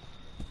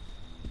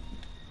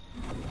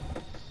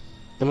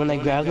 And when I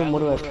grab them, what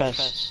do I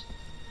press?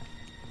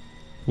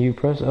 You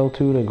press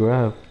L2 to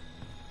grab,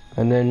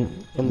 and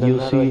then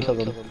you'll see,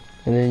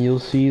 and then you'll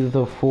see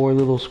the 4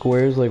 little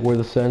squares, like where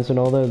the sense and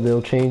all that.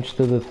 They'll change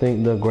to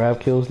the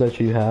grab kills that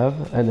you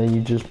have, and then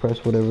you just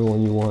press whatever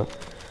one you want.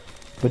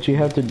 But you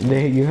have to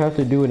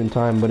do it in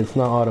time, but it's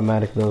not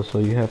automatic though, so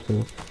you have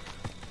to,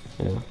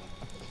 yeah.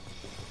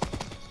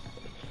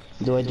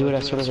 Do I do it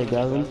as soon as I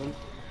grab them?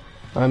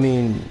 I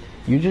mean,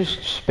 you just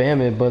spam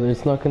it, but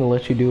it's not gonna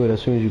let you do it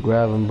as soon as you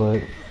grab them.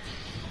 But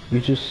you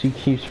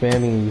keep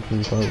spamming, and you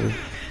can probably.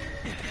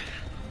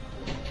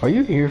 Are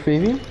you here,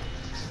 Fabian?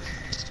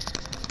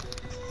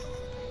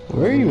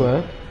 Where are you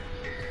at?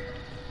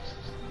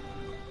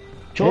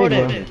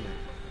 Jordan! Hey,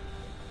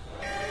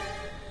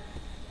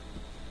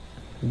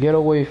 get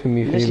away from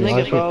me, This Fabian.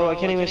 nigga, bro, I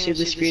can't even see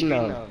the screen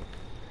now.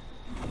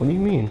 What do you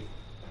mean?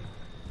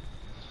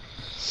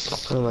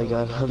 Oh my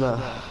god, I'm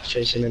not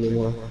chasing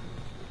anymore.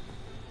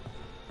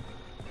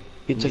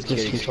 You took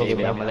this controller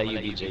back. I'm gonna let you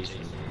be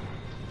Jason.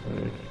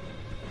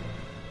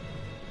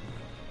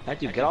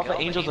 Dude, get off of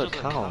Angel's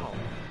account.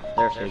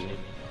 There, Fabian.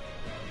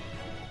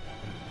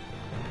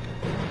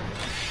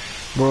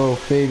 Bro,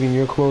 Fabian,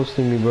 you're close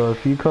to me, bro.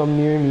 If you come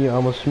near me,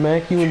 I'ma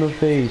smack you in the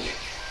face.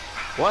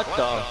 What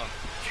the?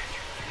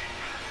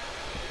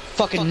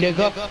 Fucking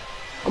nigga.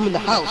 I'm in the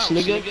house,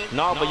 nigga.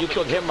 No, but you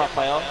killed him,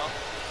 Raphael.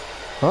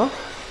 Huh?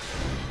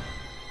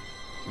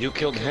 You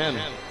killed him.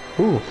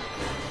 Who?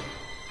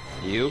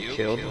 You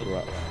killed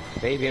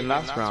Fabian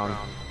last round.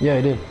 Yeah,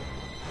 I did.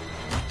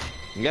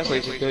 Guess what?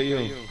 He should kill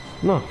you.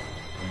 No.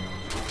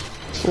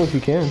 Well, if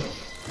you can.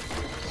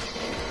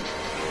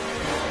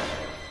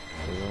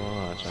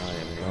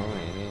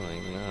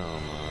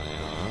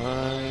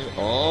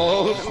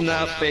 Oh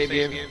snap,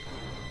 Fabian.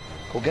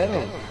 Go get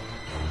him.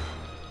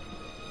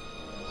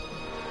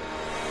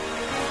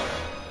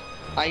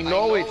 I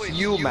know it's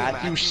you,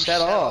 Matthew.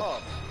 Shut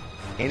up.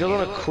 Angel's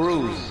on a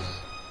cruise.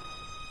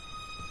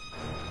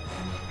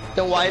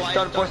 Then why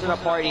start forcing a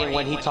party and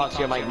when he talks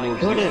your mic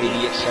moves? You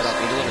idiot, shut up.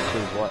 Angel's on a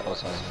cruise. What? Oh,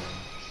 sorry.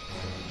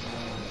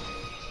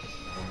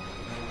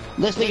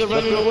 This nigga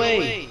running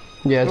away.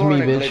 Yeah, it's me,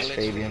 bitch. Glitch,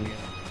 Fabian.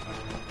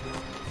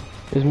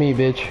 It's me,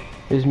 bitch.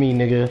 It's me,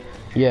 nigga.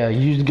 Yeah,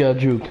 you just got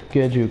juked.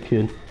 Get juked,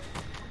 kid.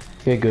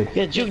 Get good.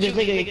 Yeah, juke this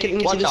nigga. Get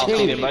into Watch the out,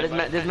 screen. Fabian,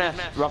 bro. This man,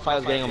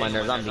 Raphael's getting on my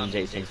nerves. I'm being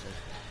Jason.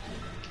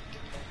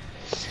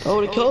 I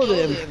would've killed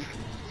him.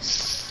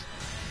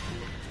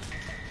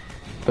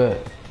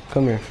 Bet.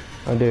 Come here.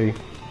 I dare you.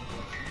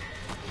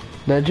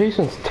 That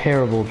Jason's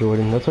terrible,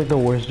 Jordan. That's like the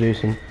worst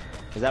Jason.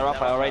 Is that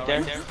Raphael right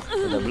there?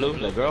 The blue,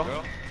 the girl?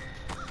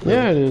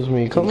 Yeah, it is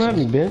me. Come at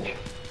me, bitch.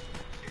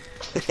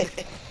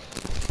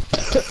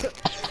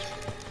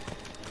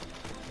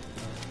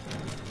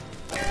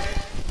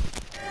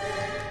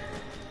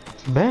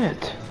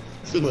 Bet.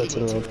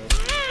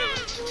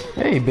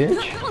 Hey,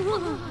 bitch.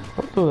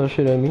 Don't throw that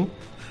shit at me.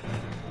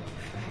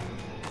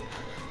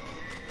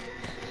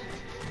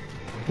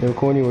 Yo,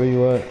 Corny, where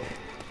you at?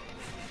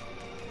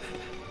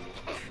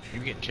 You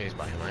getting chased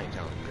by him, I ain't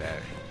telling you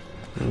that.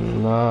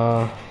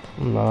 Nah,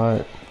 I'm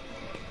not.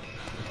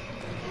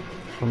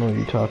 I don't know what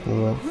you're talking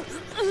about.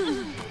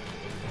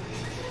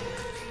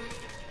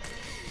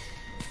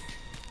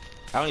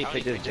 I only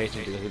picked this Jason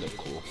because he look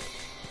cool.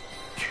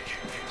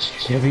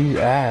 Yeah, but he's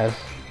ass.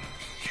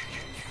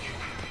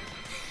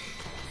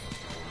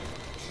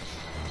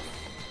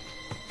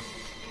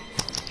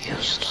 You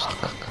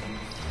suck.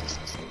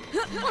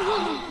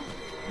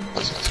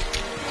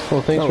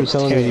 Well, thanks for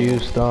telling me to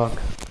use stock.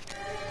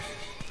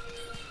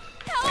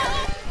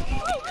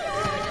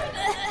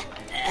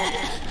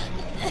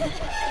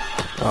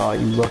 Oh,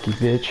 you lucky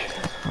bitch.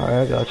 Alright,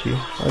 I got you.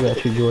 I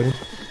got you, Jordan.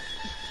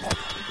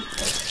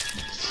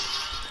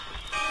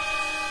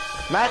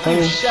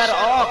 Matthew, shut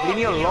up! Leave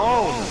me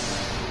alone!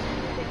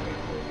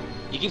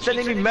 You keep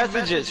sending me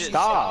messages,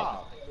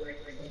 stop!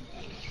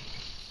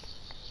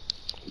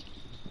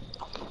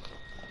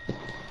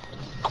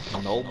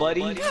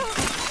 Nobody? I'm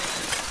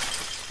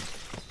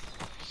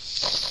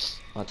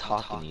not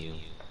talking to you.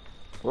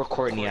 Where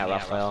Courtney at,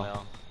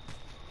 Raphael?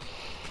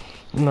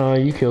 No,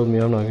 you killed me.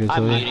 I'm not gonna tell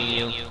I'm you. muting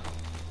you.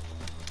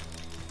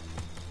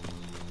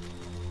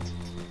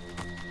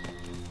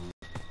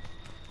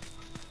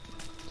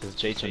 This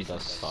Jason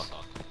does suck.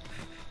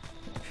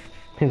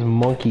 His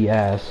monkey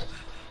ass.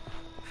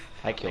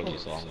 I killed you,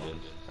 so I'm good.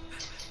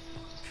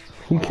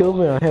 You killed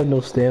me. I have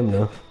no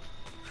stamina.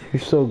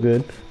 You're so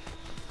good.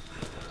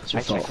 It's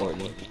your fault,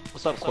 Courtney.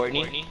 What's up,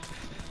 Courtney?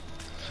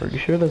 Are you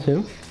sure that's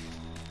him?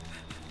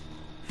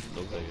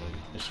 Looks like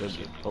it should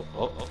be.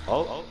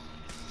 Oh.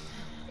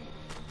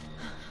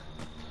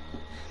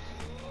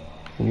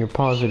 And you're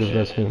positive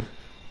that's him.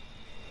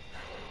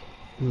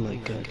 Oh my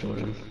god,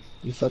 Jordan.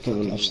 You fucking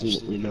went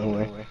absolutely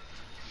nowhere.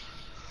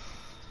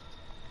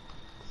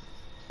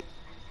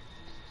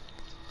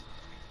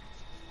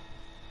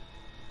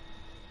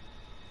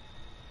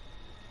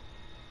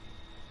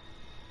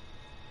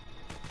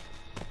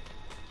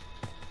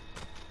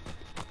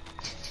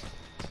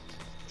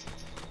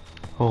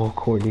 Oh,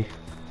 Courtney.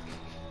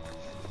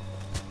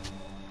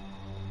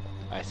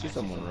 I see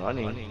someone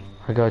running.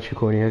 I got you,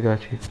 Courtney. I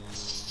got you.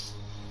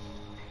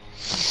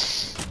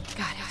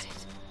 Got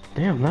it.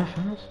 Damn, that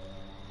fast?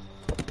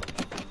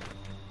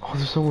 Oh,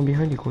 there's someone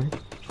behind you, Courtney.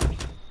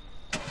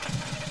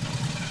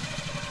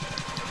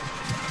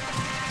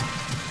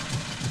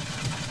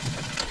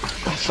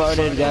 I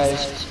farted,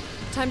 guys.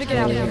 Time to get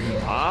out of here.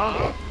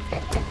 Huh?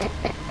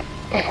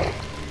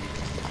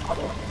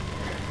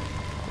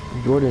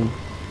 Jordan,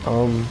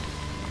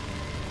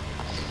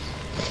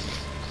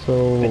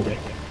 so,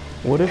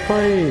 what if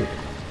I...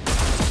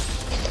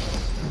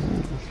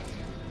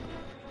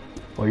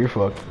 Oh, you're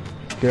fucked.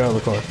 Get out of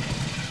the car.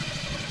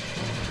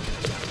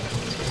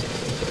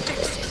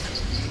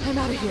 I'm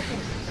out of here.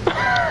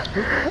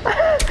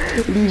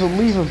 Leave him,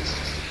 leave him.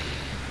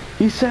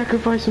 He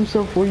sacrificed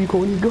himself for you,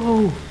 Courtney.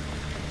 Go.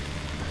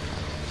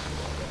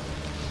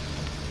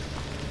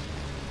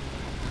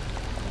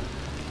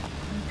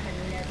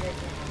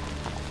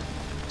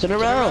 Turn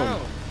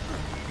around.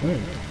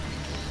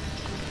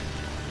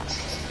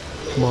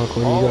 Come on,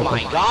 Courtney. Oh you got my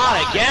this.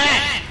 god,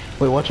 again!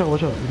 Wait, watch out,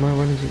 watch out. You might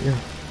run into... Yeah.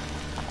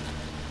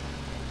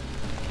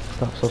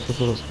 Stop.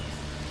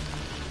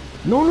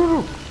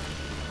 No.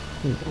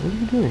 Wait, what are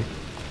you doing?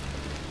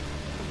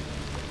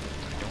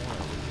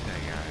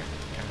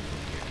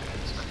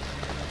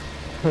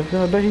 I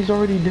bet he's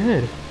already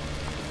dead.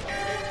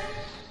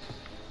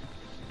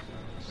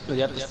 You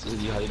have to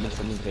see how you've been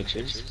sending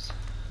pictures.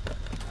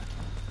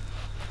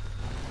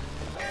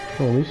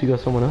 Well, at least you got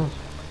someone else.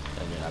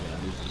 I mean, I'm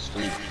losing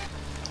sleep.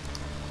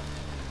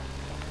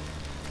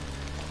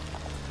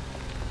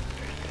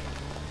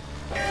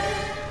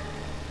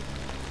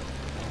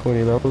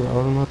 Courtney,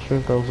 I'm not sure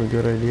if that was a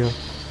good idea.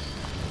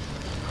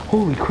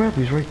 Holy crap,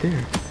 he's right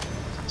there.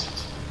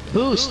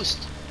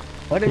 Boost!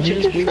 Why Did don't you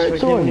just try to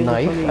throw a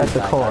knife at the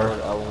car?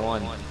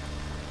 One.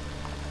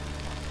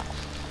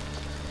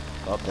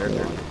 Oh, there.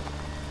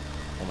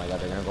 Oh my god,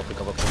 they're gonna go pick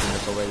up a person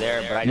that's over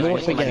there, but I You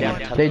just won't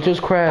forget. They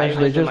just crashed,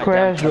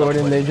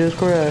 Jordan, they just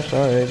crashed.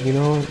 Alright, you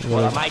know what?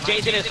 Well, my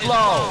Jason is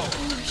slow!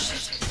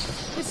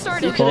 It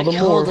started. All the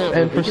morph,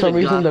 and for some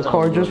reason the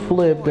car just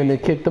flipped and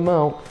it kicked them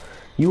out.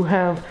 You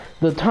have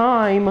the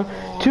time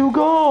to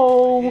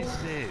go! What is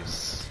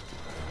this?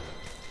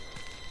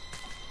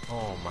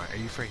 Oh my, are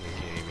you freaking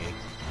kidding me?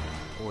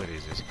 What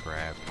is this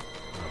crap?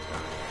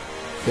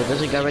 Yeah,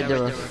 there's a guy right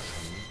there.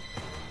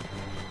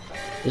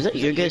 Is that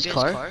your guys'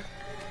 car?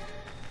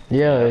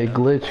 Yeah, it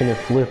glitched and it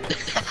flipped.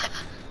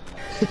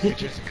 It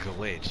just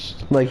glitched.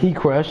 Like he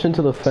crashed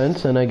into the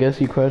fence and I guess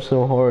he crashed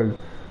so hard.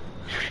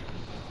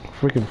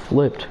 Freaking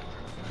flipped.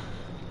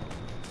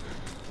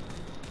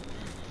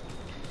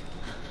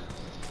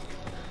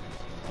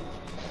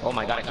 Oh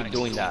my god, I keep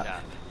doing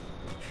that.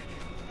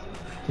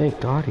 Thank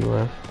God he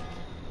left.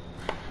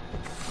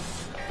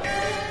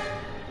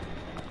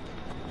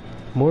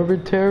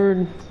 Morbid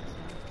terror.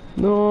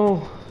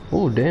 No.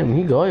 Oh damn,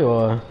 he got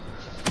you.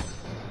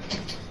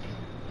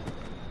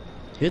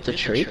 You hit the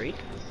tree?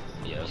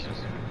 Yes.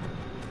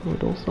 Oh,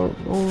 don't start.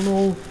 Oh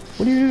no.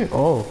 What are you doing?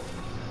 Oh.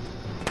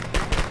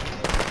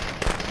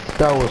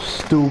 That was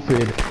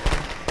stupid.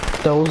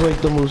 That was like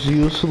the most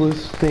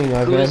useless thing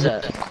I've Who ever. is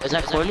that? Is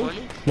that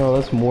Courtney? No,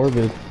 that's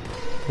Morbid.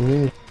 His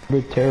name is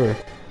Morbid Terror.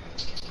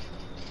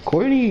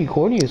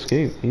 Courtney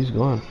escaped. He's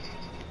gone.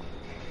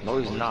 No,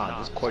 he's not.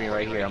 This Courtney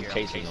right here, I'm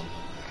chasing him.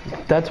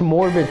 That's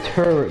Morbid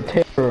Terror.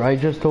 I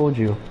just told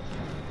you.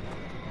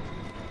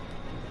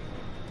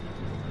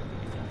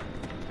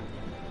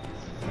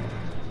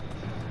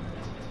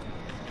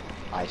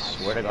 I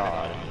swear to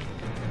God.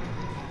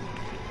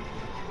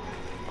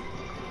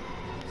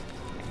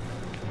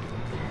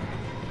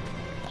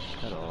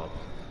 Shut up.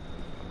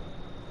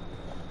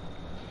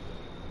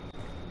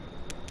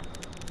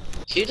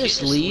 Can you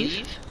just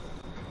leave?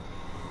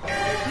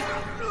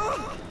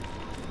 Oh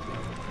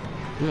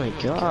my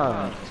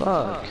god,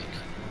 fuck.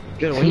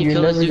 Good, when you You're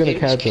kill never this dude, gonna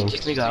catch him.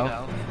 kick me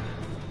out.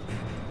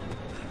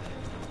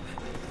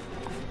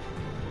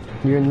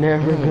 You're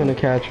never gonna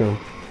catch him.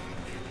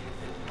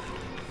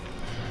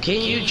 Can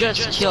you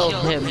just kill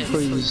him,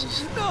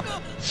 please?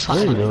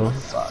 There you go.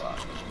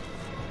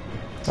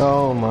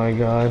 Oh my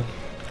god.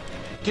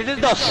 This is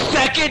the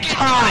second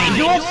time!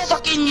 You don't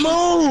fucking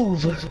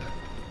move!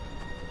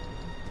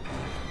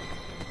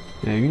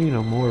 Yeah, you need a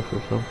morph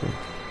or something.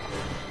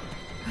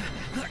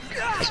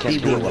 I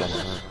can't do what I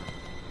want.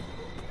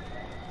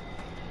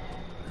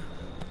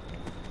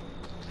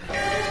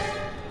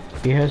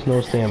 He has no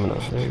stamina.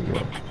 There you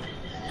go.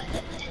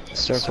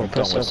 Circle, I'm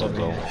press done with circle,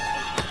 bro. bro.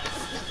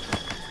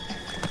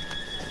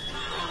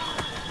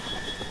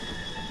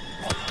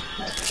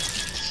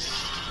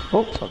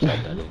 Oh, Fuck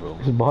that guy, bro.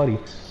 his body.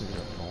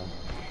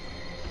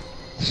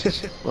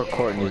 We're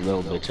courting these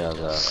little bitch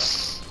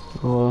ass.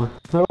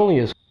 Not only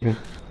is.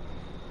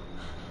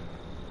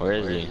 Where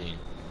is he?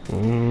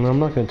 I'm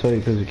not gonna tell you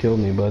because he killed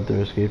me, but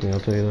they're escaping. I'll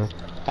tell you that.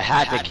 I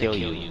had to kill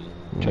you.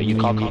 So you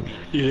called me.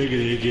 You're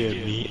gonna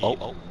get me.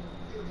 Oh.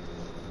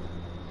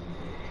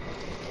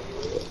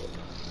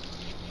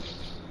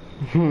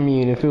 I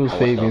mean, if it was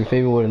Fabian,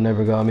 Fabian would have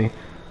never got me.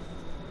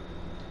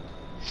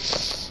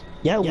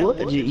 Yeah, what?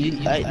 This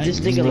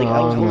nigga, like, I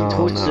was going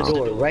towards the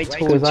door, right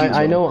towards you. Because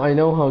I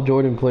know how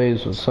Jordan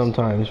plays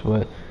sometimes,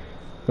 but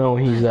no,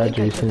 he's that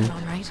Jason.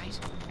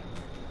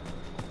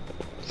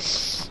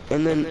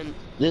 And then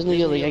this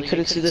nigga, like, I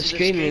couldn't see the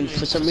screen, and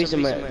for some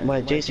reason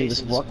my Jason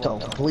just walked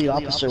out complete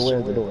opposite way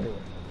of the door.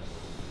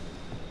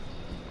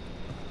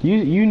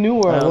 You knew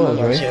where I was,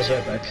 right? Yeah,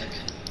 right back.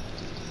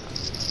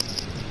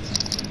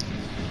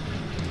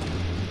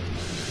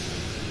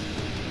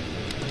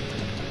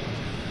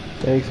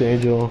 Thanks,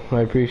 Angel.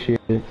 I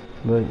appreciate it.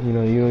 But, you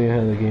know, you only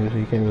had the game, so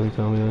you can't really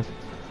tell me that.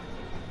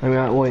 I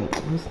mean, wait,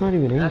 it's not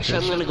even Angel.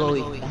 Actually, I'm gonna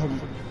go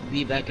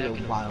be back in a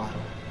while.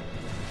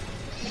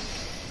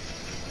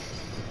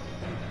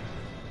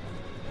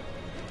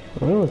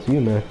 I know it's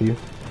you, Matthew.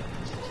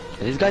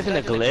 Are these guys in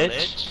a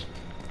glitch?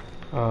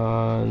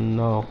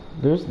 No.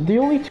 There's the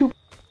only two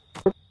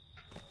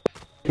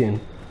in.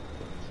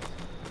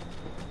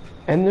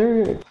 And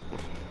they're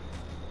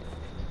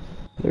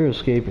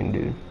escaping,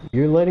 dude.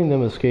 You're letting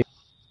them escape.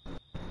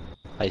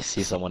 I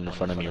see someone in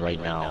front of me right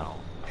now.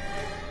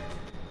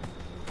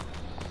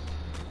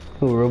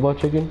 Who, Robot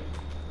Chicken?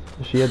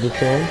 Is she at the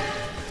stand?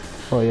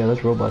 Oh yeah,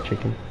 that's Robot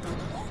Chicken.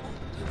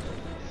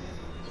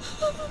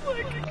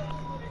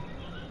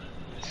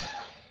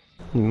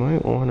 You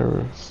might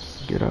wanna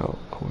get out,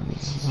 Courtney.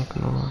 I'm not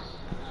gonna lie.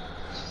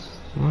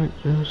 Might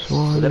just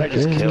wanna Who did I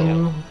just get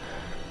kill? out.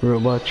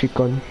 Robot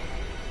Chicken.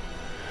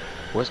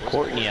 Where's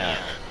Courtney at?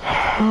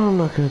 I'm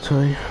not gonna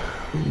tell you.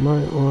 You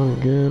might wanna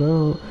get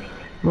out.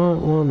 Might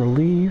wanna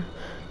leave.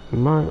 You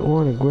might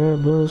wanna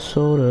grab a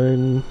soda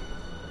and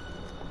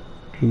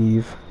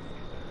leave.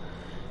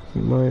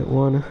 You might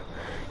wanna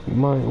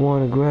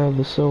grab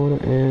the soda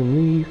and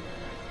leave.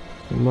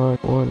 You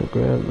might wanna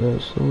grab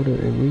that soda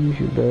and leave.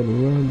 You better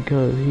run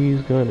because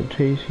he's gonna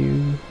chase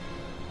you.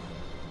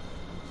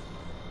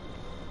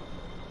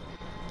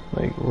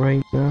 Like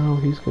right now,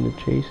 he's gonna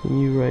chasing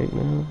you right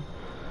now.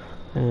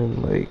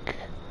 And like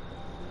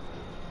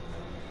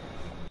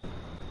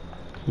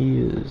he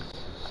is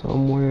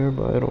somewhere,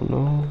 but I don't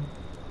know.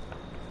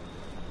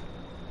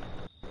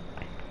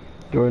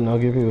 Jordan, I'll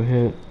give you a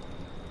hint.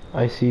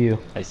 I see you.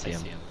 I see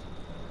him.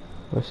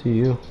 I see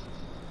you.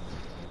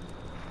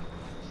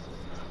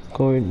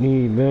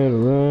 Courtney better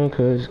run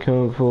cause he's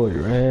coming for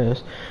your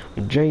ass.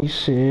 With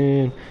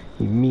Jason,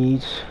 he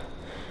meets.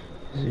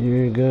 He's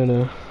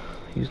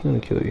gonna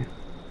kill you.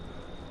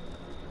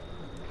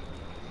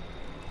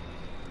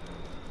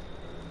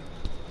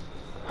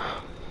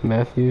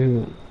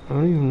 Matthew, I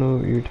don't even know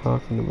what you're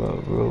talking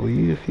about, bro.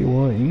 If you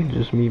want, you can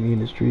just meet me in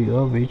the street.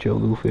 I'll beat your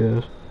goofy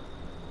ass.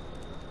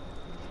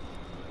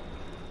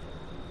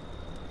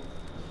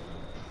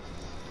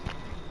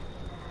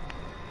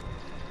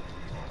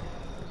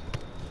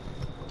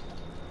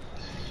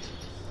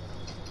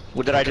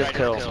 What did I just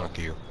kill? Fuck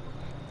you.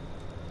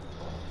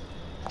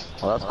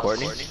 Oh, that's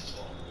Courtney?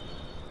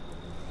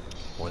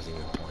 Wasn't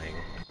even playing.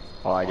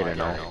 Oh, I didn't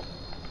know.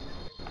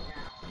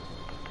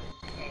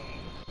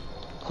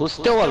 Who's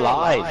still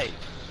alive?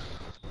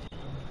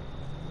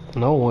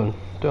 No one,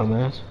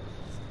 dumbass.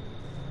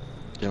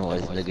 You know,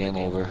 isn't the game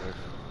over?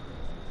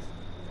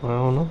 I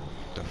don't know.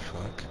 The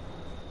fuck?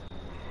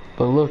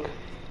 But look,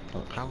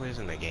 How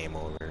isn't the game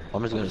over?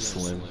 I'm just gonna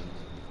swim.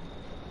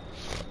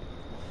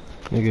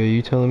 nigga,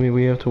 you telling me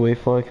we have to wait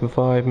fucking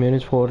 5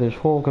 minutes for this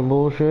fucking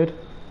bullshit?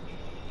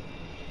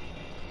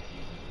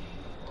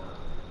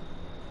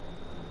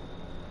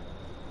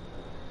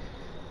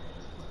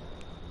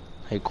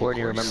 Hey,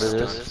 Courtney, remember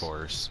this?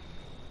 Force.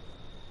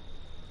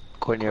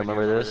 Courtney,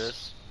 remember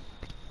this?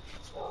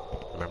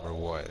 Remember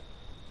what?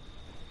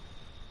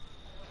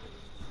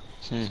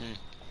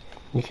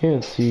 You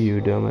can't see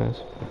you, dumbass.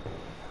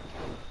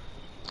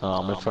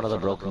 I'm in front of the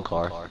broken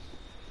car.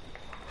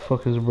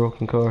 fuck is a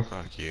broken car?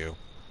 Fuck you.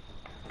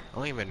 I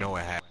don't even know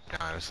what happened,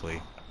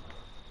 honestly.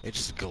 It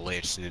just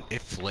glitched and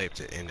it flipped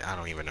and I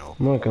don't even know.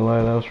 I'm not gonna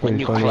lie, that was When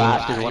pretty you funny.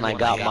 crashed is when I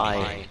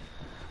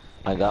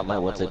got my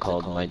what's it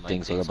called? My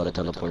thing saying about to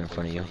teleport in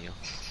front of you.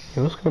 It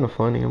was kind of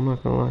funny, I'm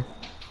not gonna lie.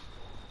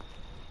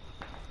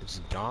 It's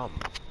dumb.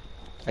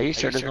 Are you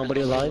sure there's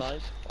nobody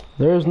alive?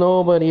 There's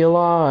nobody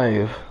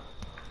alive.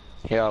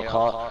 Here, I'll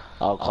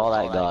call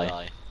that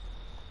guy.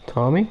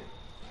 Tommy?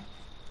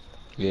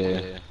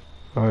 Yeah.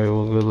 Alright,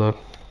 well, good luck.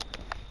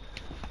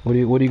 What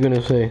are you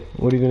gonna say?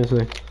 What are you gonna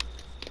say?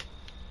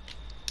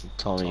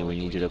 Tommy, we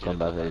need you to come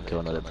back and kill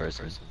another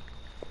person.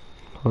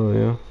 Oh,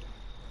 yeah.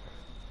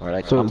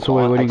 Alright, So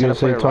wait, what are you gonna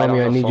say?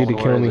 Tommy, I need you to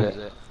kill me.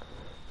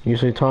 You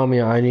say, Tommy,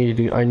 I need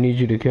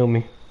you to kill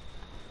me.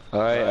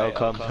 Alright, I'll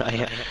come.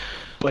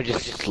 But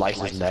just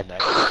slice his neck.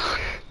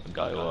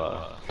 Guy,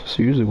 That's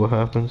usually what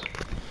happens.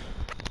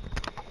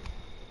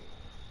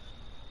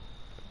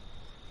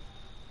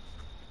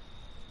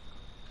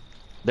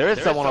 There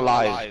is someone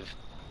alive.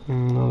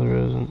 No, there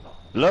isn't.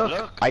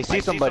 Look, I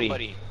see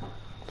somebody.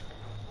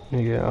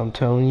 Nigga, I'm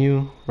telling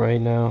you right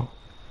now,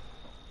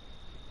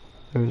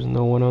 there's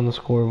no one on the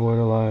scoreboard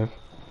alive.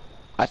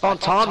 I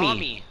found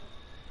Tommy.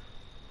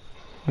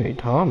 Wait,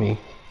 Tommy?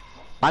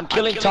 I'm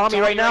killing Tommy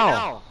right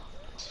now.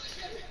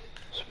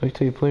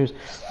 Spectate players.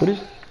 What is...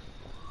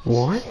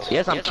 What?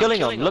 Yes, I'm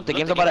killing him. Look, the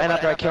game's about to end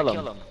after I kill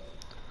him.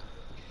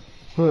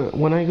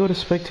 When I go to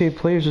spectate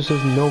players, it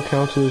says no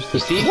counselors to...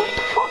 You see? What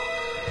the fuck?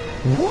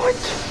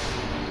 What?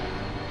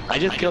 I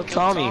just killed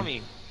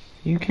Tommy.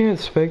 You can't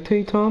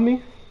spectate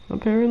Tommy,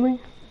 apparently?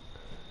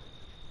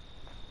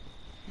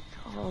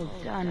 It's all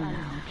done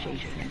now,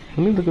 Jason. Let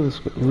me look at this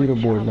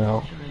leaderboard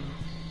now.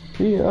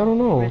 Yeah, I don't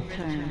know.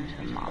 Return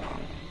to mom.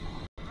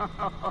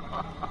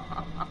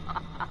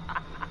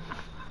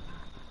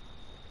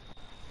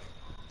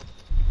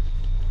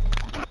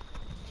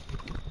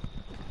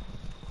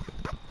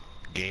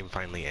 Game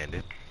finally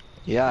ended.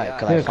 Yeah,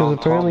 because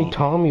apparently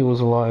Tommy was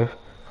alive.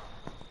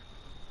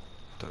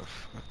 The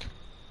fuck?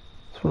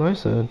 That's what I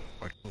said.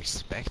 Why can't we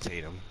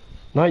spectate him?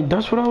 No,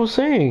 that's what I was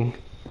saying.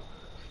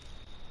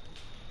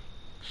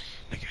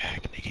 Like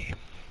hack in the game.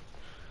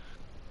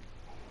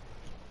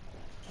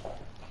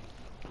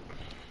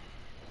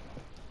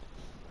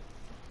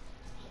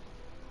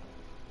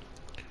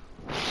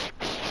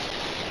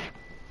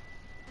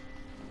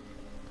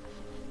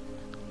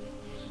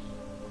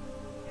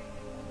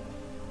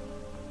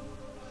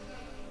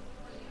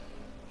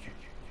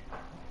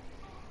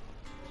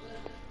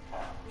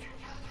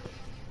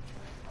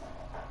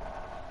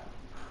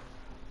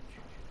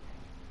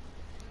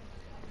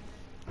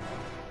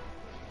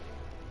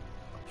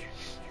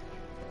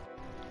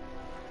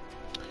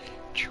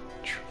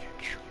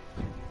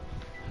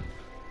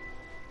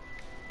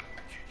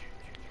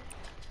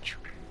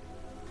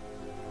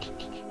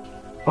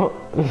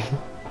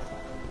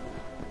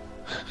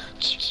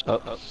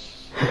 Oh.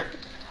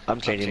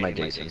 I'm changing my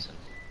Jason.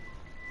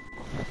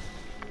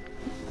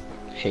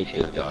 Hate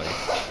this guy.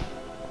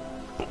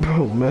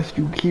 Bro,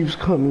 Matthew keeps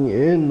coming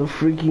in the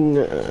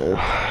freaking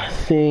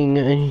thing,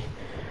 and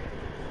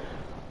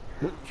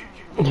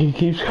he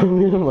keeps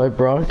coming in my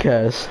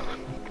broadcast.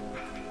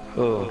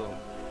 Oh.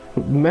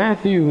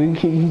 Matthew,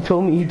 he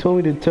told me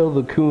to tell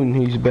the coon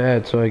he's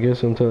bad, so I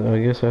guess I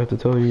guess I have to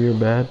tell you you're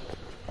bad.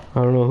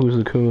 I don't know who's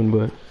the coon,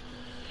 but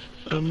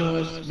There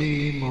must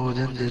be more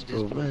than this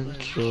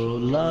provincial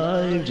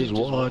life. Just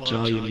watch,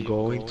 I am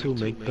going to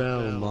make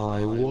Belle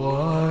my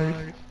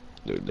wife.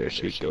 Dude, there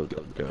she goes,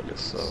 that girl is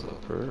so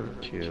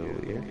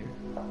peculiar.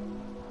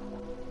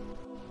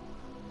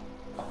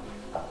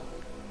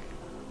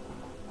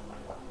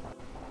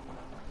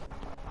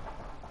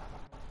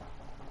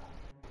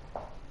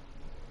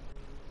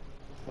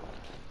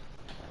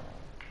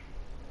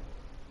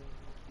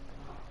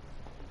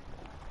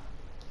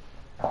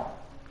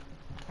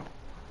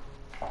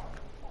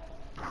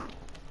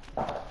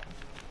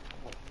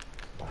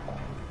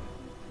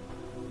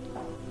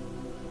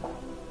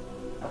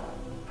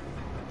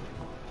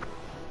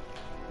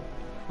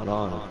 Hold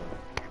on.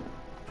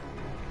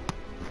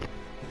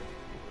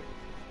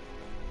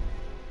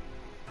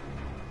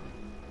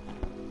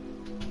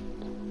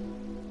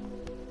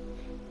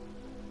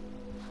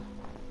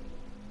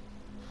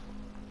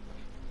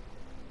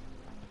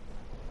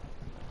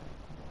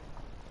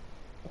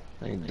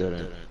 I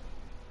didn't.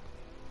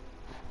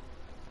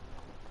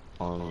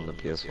 On the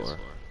PS4.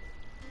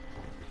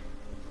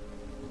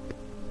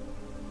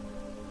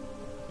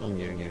 I'm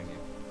getting it.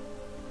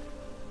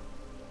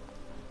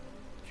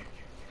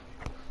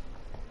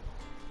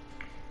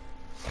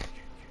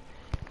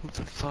 What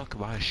the fuck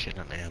buy shit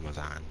on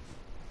Amazon?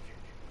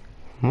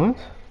 what?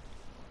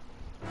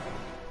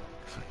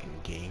 Fucking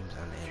games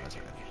on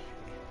Amazon.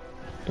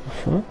 The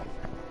fuck?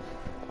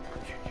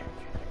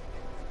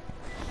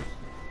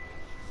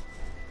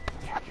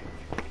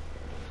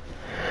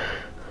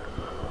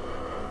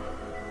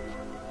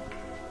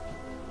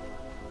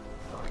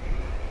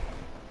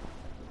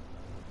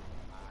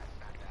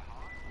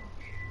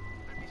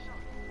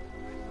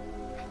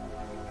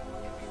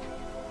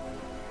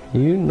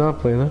 You not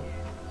play that?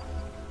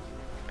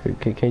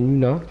 Can you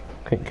not?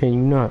 Can you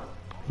not?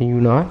 Can you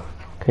not?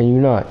 Can you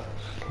not?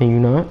 Can you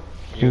not?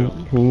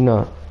 Can you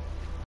not?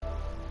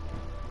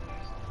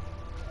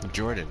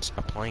 Jordan,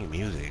 stop playing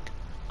music.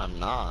 I'm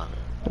not.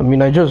 I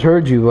mean, I just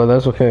heard you, but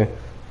that's okay.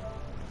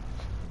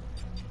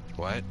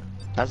 What?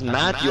 That's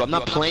Matthew. I'm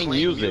not playing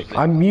music.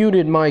 I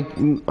muted my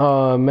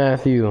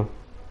Matthew.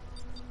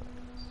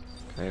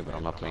 Hey, but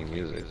I'm not playing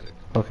music.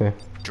 Okay.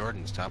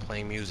 Jordan, stop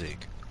playing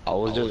music.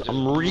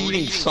 I'm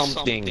reading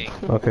something.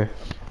 Okay.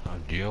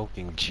 I'm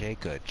joking,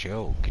 Jake, a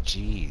joke,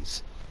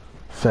 jeez.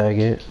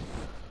 Faggot.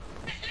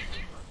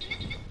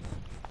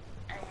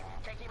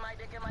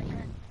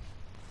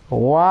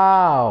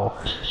 Wow.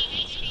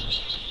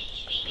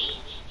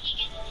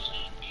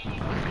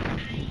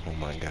 Oh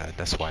my god,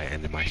 that's why I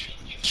ended my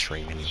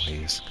stream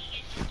anyways.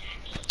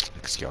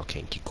 Because y'all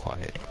can't keep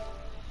quiet.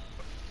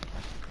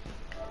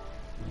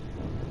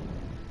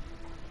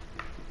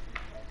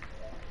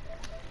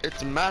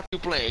 It's Matthew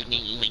playing.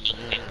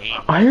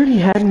 I already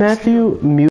had Matthew muted.